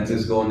have a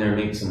dentist go in there and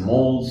make some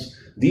molds.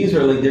 These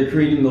are like, they're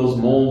creating those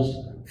molds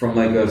from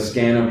like a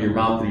scan of your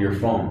mouth through your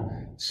phone.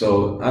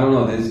 So I don't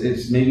know,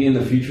 it's maybe in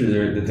the future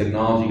the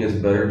technology gets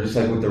better, just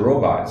like with the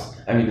robots.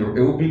 I mean,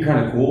 it would be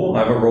kind of cool. I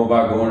have a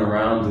robot going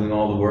around doing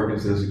all the work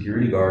instead of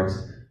security guards,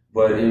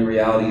 but in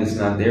reality, it's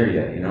not there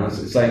yet. You know,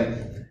 it's like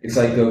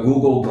a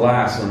Google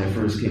Glass when it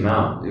first came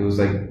out. It was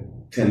like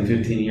 10,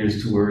 15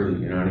 years too early.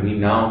 You know what I mean?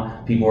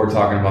 Now people are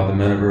talking about the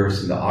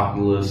metaverse and the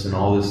Oculus and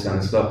all this kind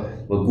of stuff.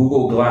 But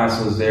Google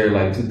Glass was there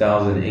like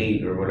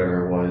 2008 or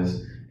whatever it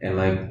was, and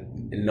like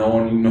no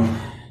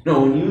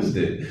one used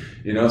it.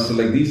 You know, so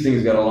like these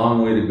things got a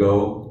long way to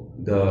go.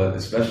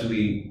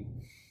 Especially,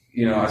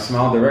 you know, a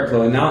Smile Direct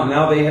Club. And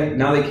now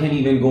they can't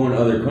even go in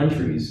other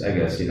countries, I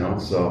guess, you know.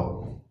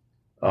 So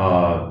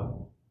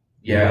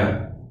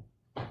yeah.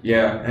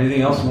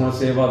 Anything else you want to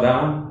say about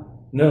that one?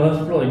 No,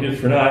 that's probably good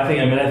for now. I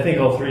think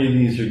all 3 of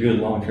these are good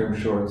long-term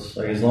shorts.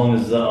 Like as long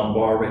as the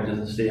bar rate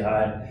doesn't stay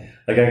high.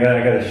 Like I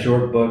got a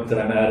short book that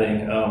I'm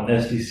adding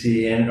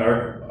SDC and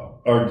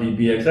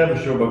RDBX. I have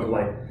a short book of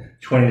like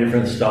 20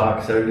 different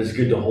stocks that are just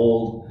good to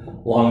hold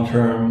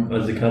long-term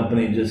as the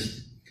company just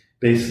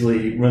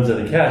basically runs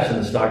out of cash and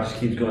the stock just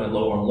keeps going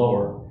lower and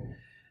lower.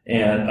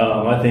 And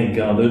I think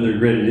they're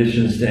great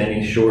additions to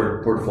any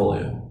short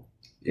portfolio.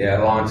 Yeah,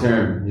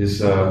 long-term.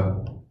 Just okay.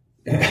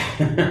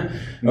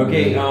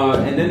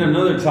 And then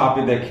another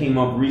topic that came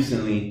up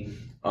recently.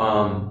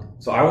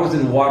 So I was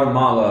in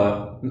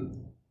Guatemala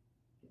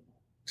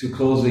to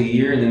close a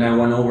year, and then I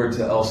went over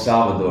to El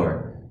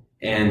Salvador.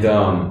 And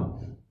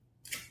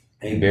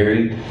hey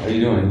Barry, how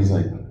you doing? He's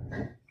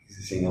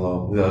saying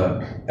hello.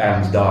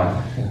 Adam's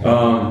dog.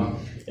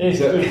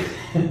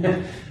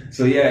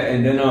 So yeah,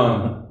 and then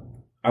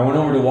I went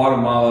over to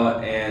Guatemala,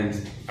 and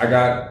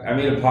I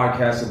made a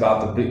podcast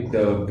about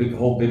the big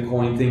whole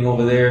Bitcoin thing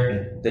over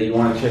there that you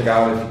want to check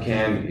out if you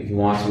can, if you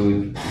want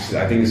to.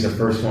 I think it's the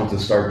first one to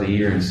start the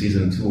year in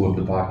season 2 of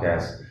the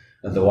podcast,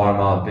 the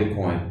Guatemala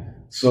Bitcoin.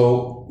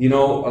 So, a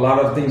lot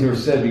of things are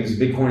said because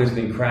Bitcoin has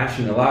been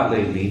crashing a lot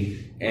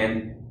lately,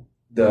 and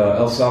the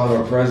El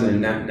Salvador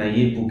president,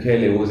 Nayib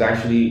Bukele, was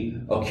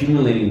actually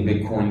accumulating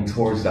Bitcoin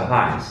towards the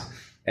highs.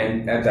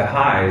 And at the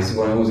highs,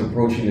 when it was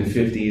approaching the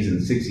 50s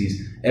and 60s,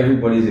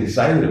 everybody's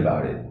excited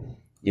about it,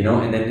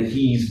 and then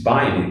he's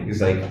buying it. It's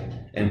like,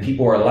 and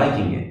people are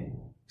liking it.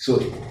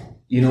 So,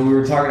 we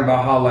were talking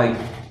about how, like,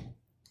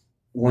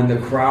 when the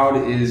crowd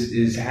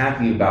is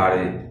happy about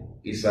it,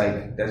 it's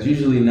like, that's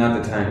usually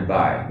not the time to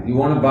buy. You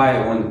want to buy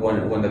it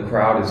when the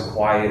crowd is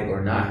quiet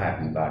or not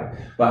happy about it.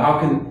 But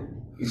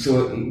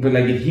but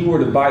like if he were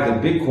to buy the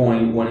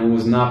Bitcoin when it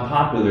was not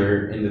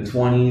popular in the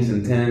 20s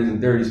and 10s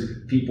and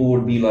 30s, people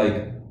would be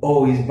like,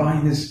 oh, he's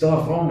buying this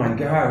stuff. Oh my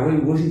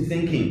God, what is he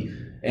thinking?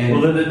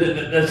 And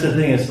that's the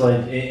thing. It's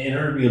like, in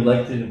order to be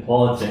elected in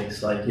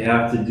politics, like, you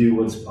have to do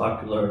what's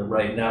popular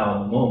right now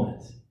in the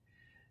moment.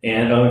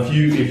 And if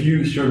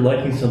you start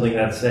liking something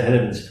that's ahead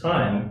of its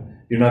time,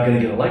 you're not going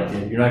to get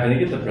elected. You're not going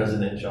to get the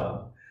president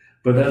job.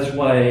 But that's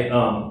why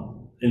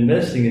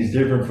investing is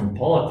different from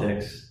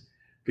politics.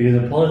 Because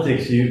in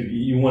politics,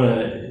 you want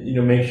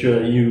to make sure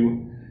that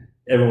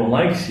everyone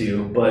likes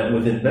you, but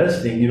with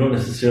investing, you don't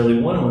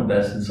necessarily want to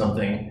invest in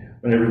something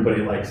when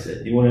everybody likes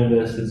it. You want to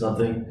invest in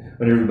something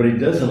when everybody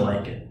doesn't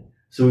like it.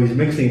 So he's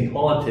mixing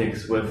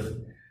politics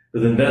with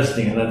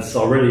investing, and it's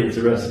a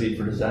recipe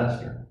for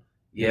disaster.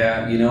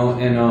 Yeah,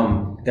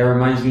 and that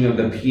reminds me of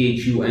the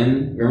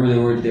PHUN.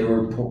 Remember they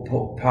were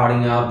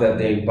pouting out that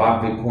they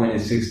bought Bitcoin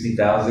at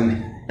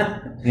 60,000.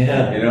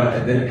 Yeah,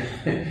 and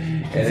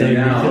then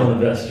now, retail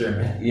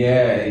investor.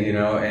 Yeah,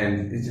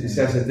 and it's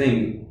that's the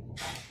thing.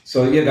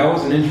 So yeah, that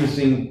was an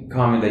interesting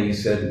comment that you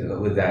said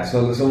with that.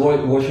 So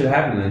what should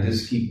happen then?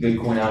 Just keep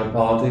Bitcoin out of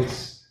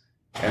politics?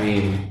 I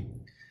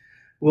mean,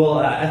 well,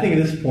 I think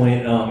at this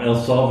point,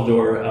 El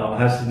Salvador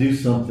has to do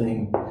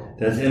something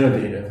that's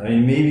innovative. I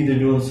mean, maybe they're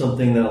doing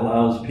something that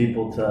allows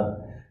people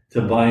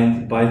to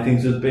buy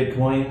things with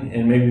Bitcoin,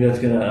 and maybe that's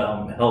going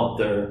to help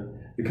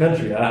the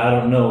country. I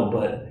don't know,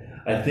 but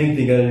I think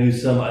they got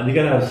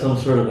to have some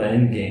sort of an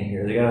end game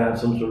here. They got to have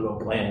some sort of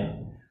a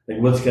plan. Like,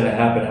 what's going to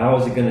happen? How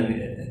is it going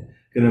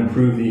to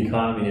improve the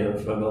economy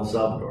of El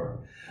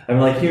Salvador? I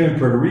mean, like here in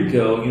Puerto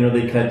Rico,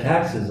 they cut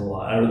taxes a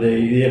lot, or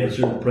they have a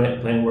certain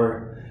plan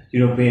where you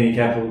don't pay any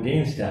capital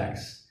gains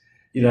tax.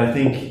 I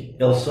think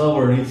El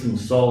Salvador needs some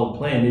solid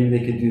plan. Maybe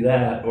they could do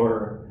that,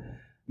 or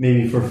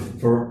maybe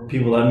for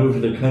people that move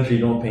to their country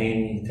don't pay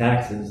any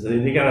taxes.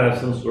 They got to have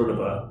some sort of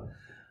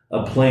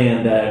a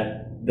plan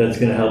that's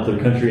going to help their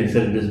country,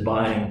 instead of just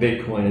buying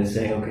Bitcoin and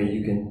saying, okay,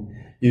 you can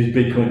use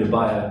Bitcoin to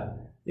buy a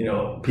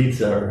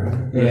pizza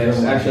or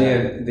yes, actually,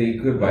 yeah, they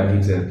could buy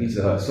pizza at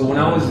Pizza Hut. So when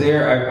I was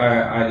there,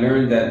 I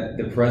learned that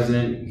the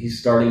president, he's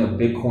starting a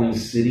Bitcoin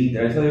city.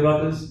 Did I tell you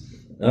about this?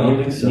 I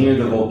don't think so. Near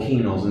the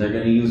volcanoes, and they're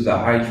going to use the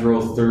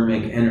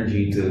hydrothermic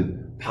energy to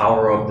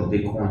power up the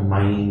Bitcoin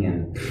mining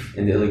and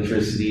the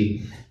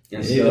electricity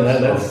and stuff. Yeah,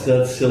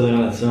 that's silly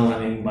on its own. I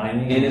mean,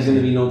 mining. And there's going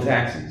to be no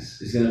taxes.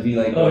 It's going to be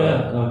like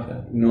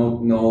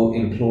no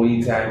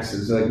employee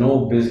taxes, like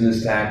no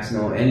business tax,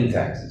 no any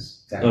taxes.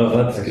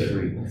 That's good.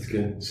 Free. That's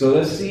good. So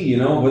let's see,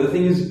 But the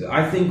thing is,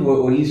 I think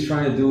what he's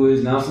trying to do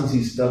is, now since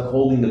he's stuck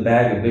holding the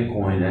bag of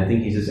Bitcoin, I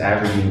think he's just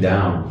averaging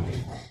down,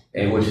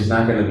 and which is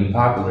not going to be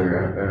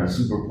popular in a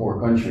super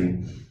poor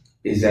country,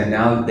 is that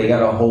now they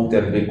got to hope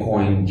that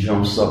Bitcoin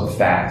jumps up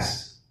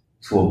fast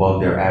to above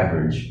their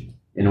average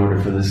in order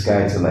for this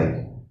guy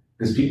to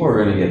because people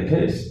are going to get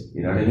pissed.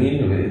 You know what I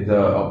mean?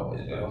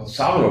 El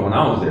Salvador, when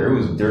I was there, it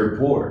was dirt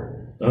poor.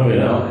 Oh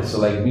yeah.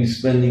 So we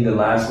spending the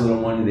last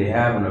little money they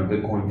have on a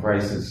Bitcoin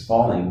price that's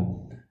falling.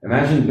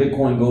 Imagine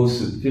Bitcoin goes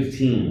to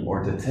 15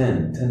 or to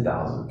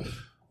 10,000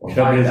 or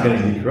 5,000. It's going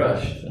to be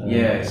crushed.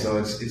 Yeah, so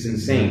it's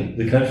insane.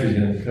 The country's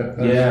going to be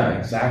crushed. Yeah,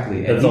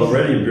 exactly. That's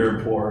already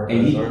dirt poor.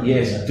 And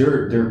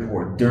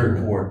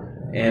dirt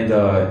poor. And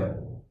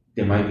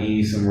there might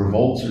be some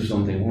revolts or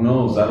something. Who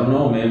knows? I don't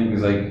know, man.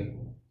 Because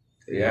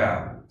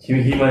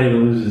he might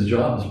even lose his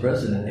job as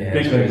president. If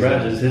Bitcoin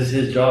crashes,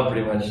 his job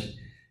pretty much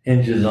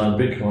hinges on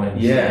Bitcoin.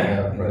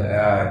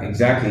 Yeah,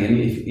 exactly. And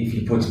if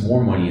he puts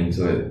more money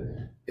into it,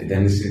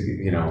 then it's,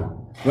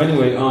 But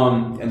anyway,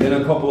 and then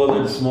a couple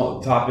other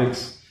small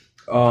topics.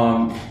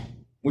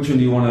 Which one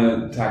do you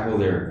want to tackle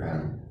there,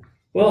 Adam?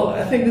 Well,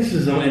 I think this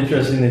is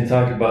interesting to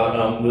talk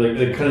about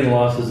the cutting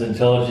losses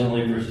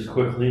intelligently versus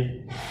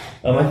quickly.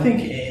 I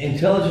think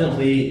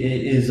intelligently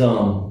is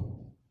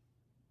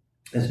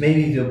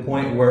maybe to a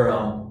point where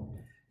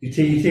you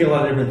take a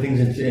lot of different things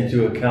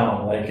into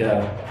account, like.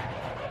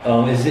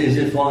 Is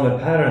it following a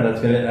pattern that's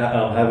going to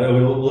have?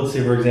 Let's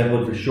say, for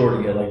example, if we're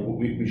shorting it, like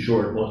we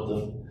short most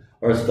of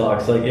our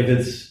stocks. Like if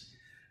it's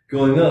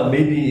going up,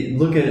 maybe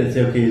look at it and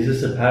say, okay, is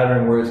this a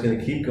pattern where it's going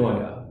to keep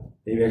going up?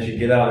 Maybe I should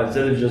get out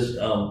instead of just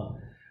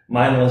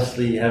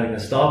mindlessly having a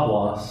stop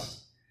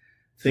loss.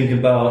 think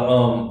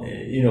about,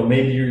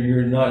 maybe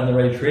you're not in the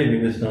right trade,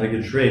 maybe it's not a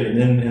good trade,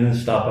 and then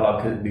stop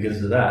out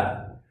because of that.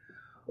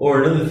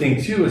 Or another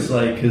thing too is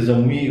like, because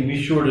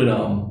we shorted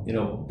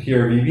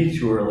PRVB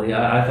too early.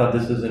 I thought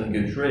this wasn't a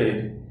good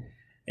trade,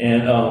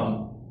 and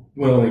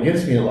went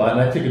against me a lot,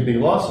 and I took a big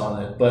loss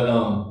on it. But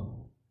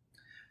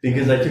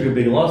because I took a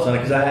big loss on it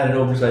because I had an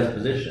oversized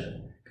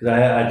position, because I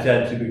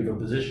had too big of a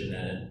position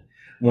in it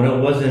when it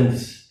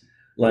wasn't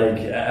like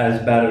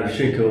as bad of a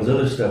shitco as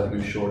other stuff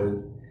we shorted.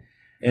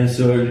 And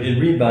so it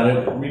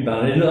rebounded.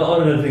 And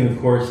another thing, of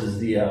course, is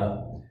the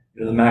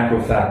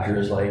macro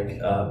factors like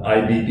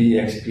IBB,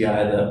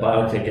 XPI, the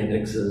biotech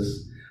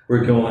indexes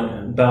were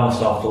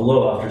bounced off the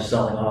low after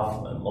selling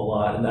off a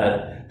lot, and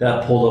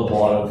that pulled up a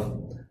lot of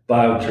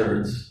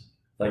bioturds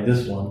like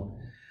this one.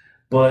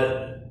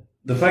 But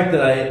the fact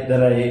that I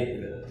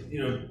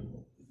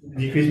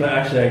decreased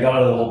I got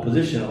out of the whole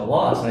position at a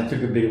loss, and I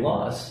took a big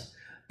loss,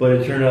 but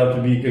it turned out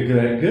to be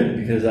good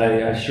because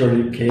I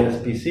shorted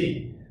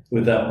KSPC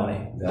with that money.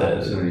 The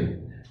opportunity.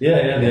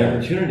 The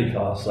opportunity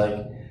cost.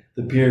 Like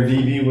the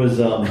PRVB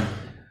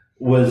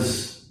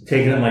was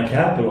taking up my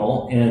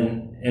capital,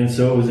 and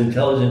so it was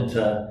intelligent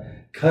to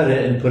cut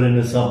it and put it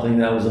into something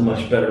that was a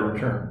much better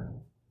return.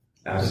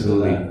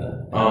 Absolutely.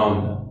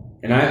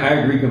 And I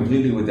agree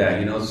completely with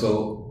that.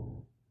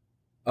 So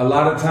a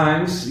lot of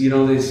times,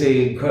 they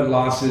say cut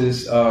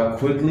losses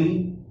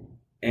quickly,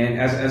 and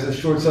as a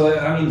short seller,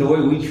 I mean, the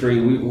way we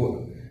trade,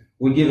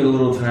 we give it a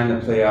little time to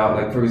play out.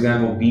 Like, for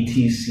example,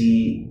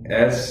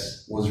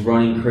 BTCS was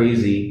running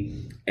crazy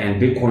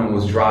and Bitcoin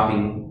was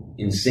dropping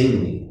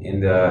insanely.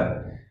 And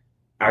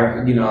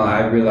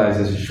I realized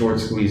there's a short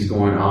squeeze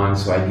going on,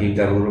 so I gave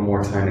that a little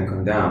more time to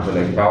come down. But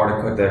like, if I were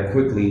to cut that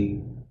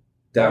quickly,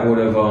 that would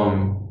have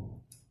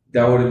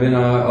been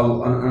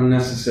an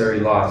unnecessary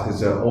loss, because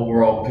the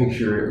overall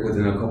picture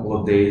within a couple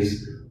of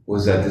days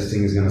was that this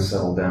thing is going to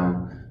settle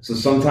down. So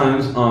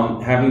sometimes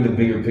having the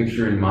bigger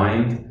picture in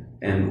mind,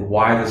 and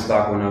why the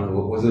stock went up.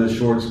 Was it a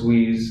short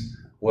squeeze?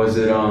 Was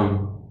it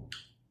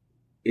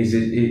is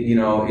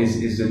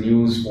the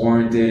news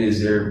warranted?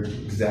 Does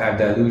it have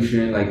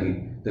dilution?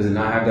 Like, does it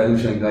not have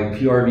dilution? Like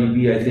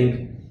PRVB, I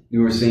think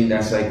you were saying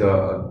that's like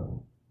a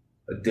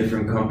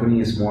different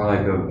company. It's more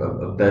like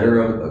a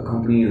better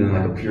company than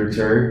like a pure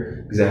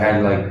turd, because it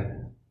had like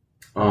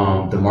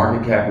the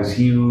market cap was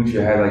huge.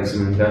 It had like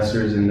some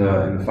investors in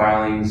the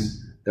filings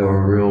that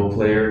were real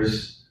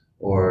players.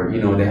 Or,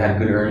 they had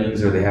good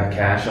earnings, or they have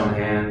cash on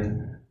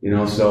hand,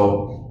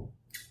 so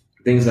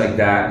things like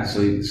that.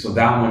 So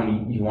that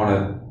one you want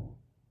to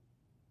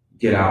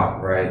get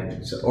out,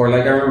 right? So, or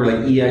like I remember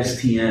like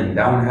EXTN,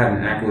 that one had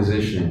an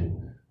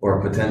acquisition or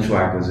a potential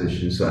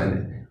acquisition. So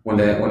when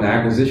the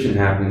acquisition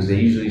happens, they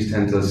usually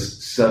tend to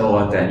settle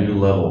at that new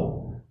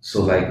level.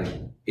 So like,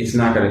 it's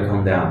not going to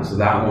come down. So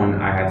that one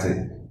I had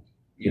to,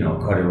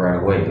 cut it right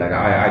away. Like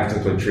I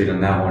took a trade on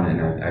that one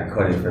and I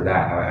cut it for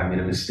that. I made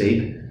a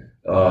mistake.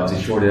 To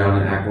short it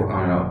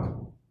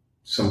on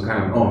some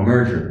kind of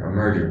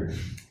merger,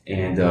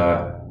 and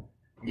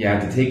you had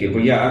to take it.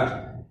 But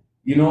yeah,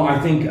 I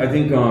think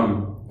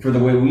for the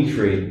way we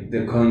trade,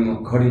 the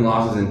cutting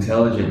losses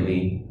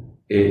intelligently,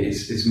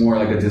 it's more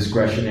like a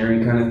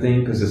discretionary kind of thing,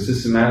 because a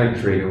systematic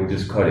trader would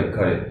just cut it.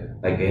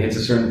 Like it hits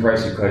a certain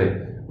price, you cut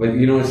it. But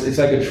it's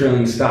like a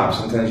trailing stop.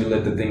 Sometimes you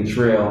let the thing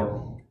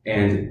trail,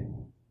 and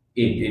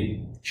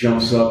it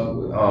jumps up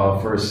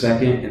for a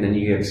second, and then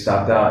you get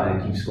stopped out, and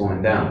it keeps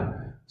going down.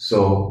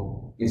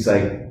 So it's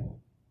like,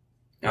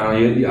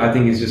 I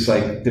think it's just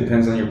like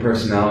depends on your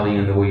personality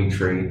and the way you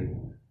trade.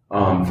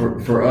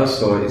 For us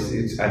though, I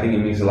think it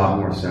makes a lot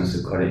more sense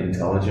to cut it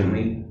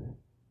intelligently.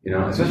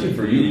 Especially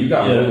for you. You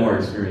got a little more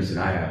experience than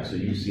I have, so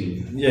you've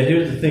seen. Yeah,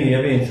 here's the thing. You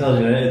have to be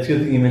intelligent. It's a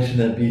good thing you mentioned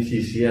that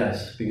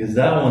BTCS, because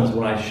that one's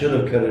when I should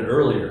have cut it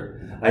earlier.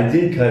 I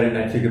did cut it, and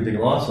I took a big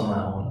loss on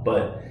that one.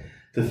 But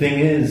the thing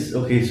is,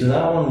 okay, so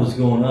that one was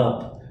going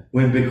up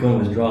when Bitcoin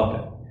was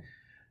dropping.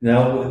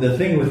 Now, the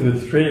thing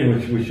with trading,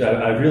 which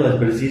I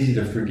realized, but it's easy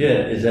to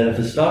forget, is that if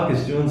a stock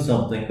is doing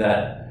something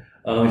that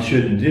it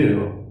shouldn't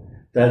do,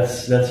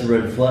 that's a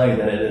red flag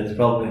that it's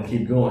probably going to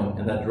keep going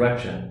in that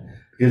direction,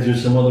 because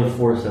there's some other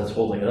force that's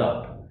holding it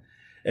up.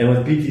 And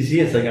with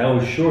BTC, it's like I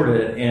was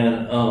shorted,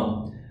 and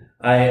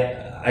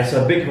I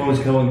saw Bitcoin was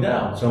going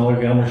down, so I'm like,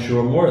 I'm going to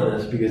short more of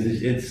this because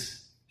it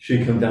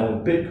should come down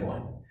with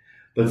Bitcoin.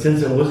 But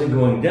since it wasn't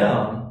going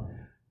down,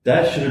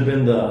 that should have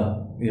been the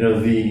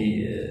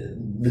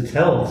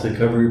tell to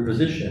cover your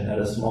position at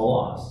a small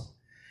loss.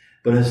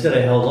 But instead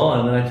I held on,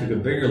 and then I took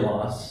a bigger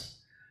loss.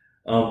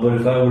 But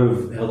if I would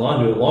have held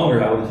on to it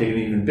longer, I would have taken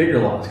an even bigger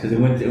loss, because it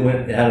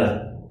had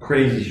a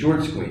crazy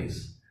short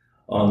squeeze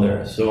on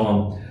there.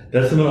 So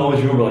that's something I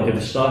always remember. Like,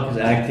 if a stock is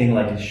acting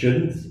like it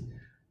shouldn't,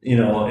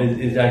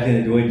 it's acting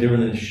in a way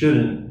different than it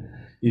shouldn't,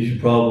 you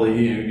should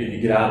probably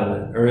get out of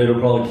it, or it'll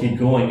probably keep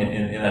going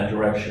in that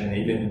direction,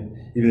 even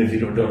if you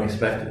don't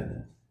expect it.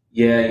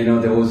 Yeah,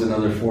 there was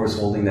another force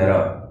holding that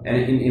up. And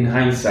in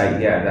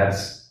hindsight, yeah,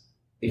 that's,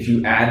 if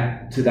you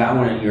add to that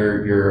one and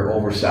you're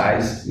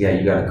oversized, yeah,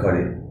 you got to cut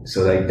it.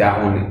 So like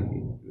that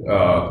one,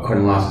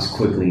 cutting losses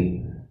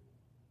quickly,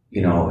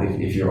 you know,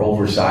 if you're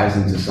oversized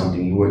into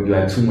something, you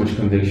have too much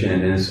conviction,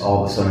 and then it's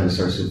all of a sudden it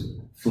starts to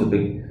flip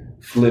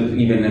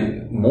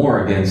even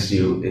more against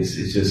you. It's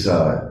just,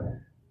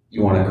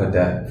 you want to cut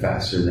that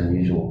faster than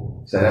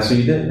usual. So that's what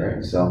you did,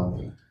 right? So.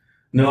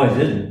 No, I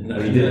didn't. No,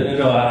 you didn't?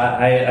 No,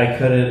 I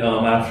cut it,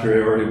 after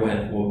it already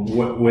went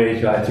way,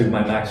 I took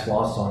my max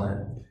loss on it.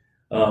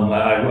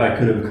 I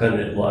could have cut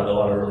it a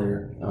lot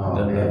earlier.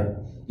 Oh, man.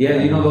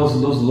 Yeah, you know those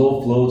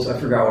low floats, I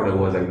forgot what it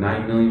was, like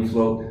 9 million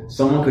float.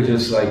 Someone could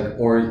just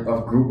or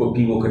a group of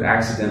people could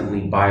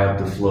accidentally buy up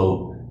the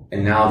float,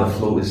 and now the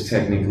float is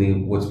technically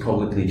what's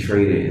publicly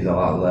traded is a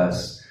lot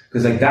less.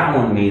 Because like that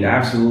one made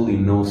absolutely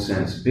no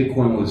sense.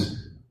 Bitcoin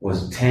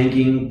was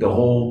tanking, the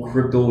whole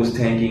crypto was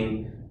tanking.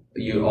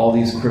 All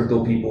these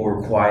crypto people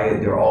were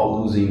quiet, they're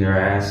all losing their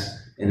ass.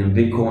 And then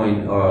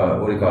Bitcoin,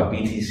 what do they call it,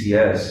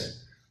 BTCS.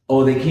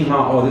 Oh, they came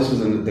out, this was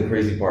the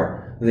crazy part.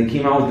 They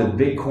came out with the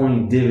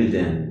Bitcoin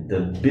dividend,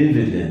 the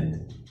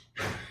dividend.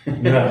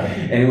 Yeah.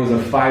 And it was a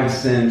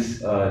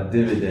 5-cent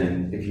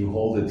dividend if you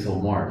hold it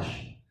till March.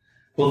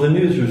 Well, the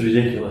news was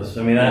ridiculous.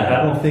 I mean,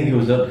 I don't think it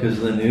was up because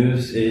of the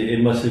news. It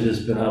must have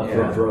just been up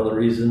for other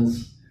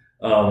reasons.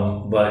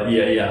 But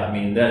yeah, I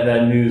mean,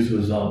 that news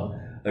was a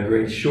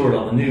great short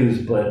on the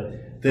news, but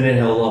then it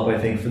held up, I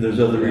think, for those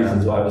other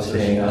reasons why I was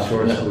staying up,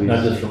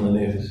 not just from the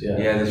news.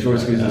 Yeah, the short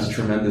squeeze was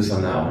tremendous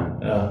on that one.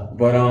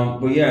 But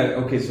yeah,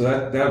 okay, so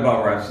that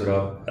about wraps it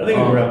up. I think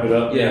we'll wrap it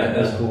up. Yeah,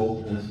 that's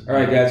cool. All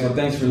right, guys. Well,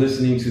 thanks for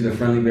listening to the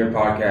Friendly Bear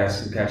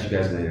Podcast. We'll catch you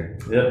guys later.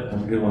 Yep,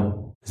 have a good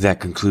one. That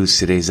concludes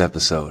today's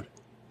episode.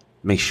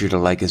 Make sure to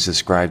like and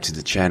subscribe to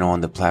the channel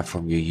on the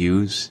platform you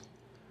use.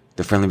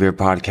 The Friendly Bear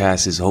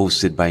Podcast is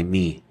hosted by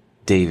me,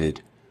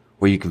 David,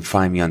 where you can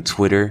find me on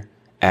Twitter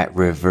at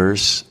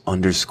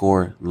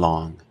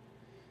 @reverse_long.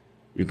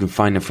 You can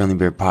find the Friendly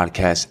Bear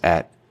Podcast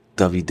at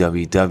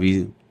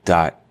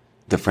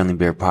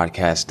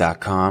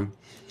www.thefriendlybearpodcast.com,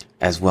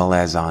 as well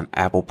as on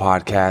Apple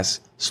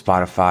Podcasts,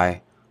 Spotify,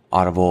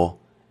 Audible,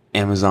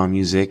 Amazon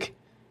Music,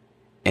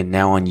 and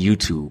now on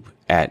YouTube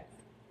at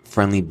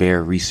Friendly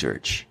Bear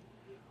Research.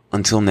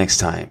 Until next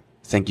time,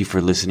 thank you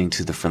for listening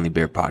to the Friendly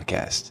Bear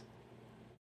Podcast.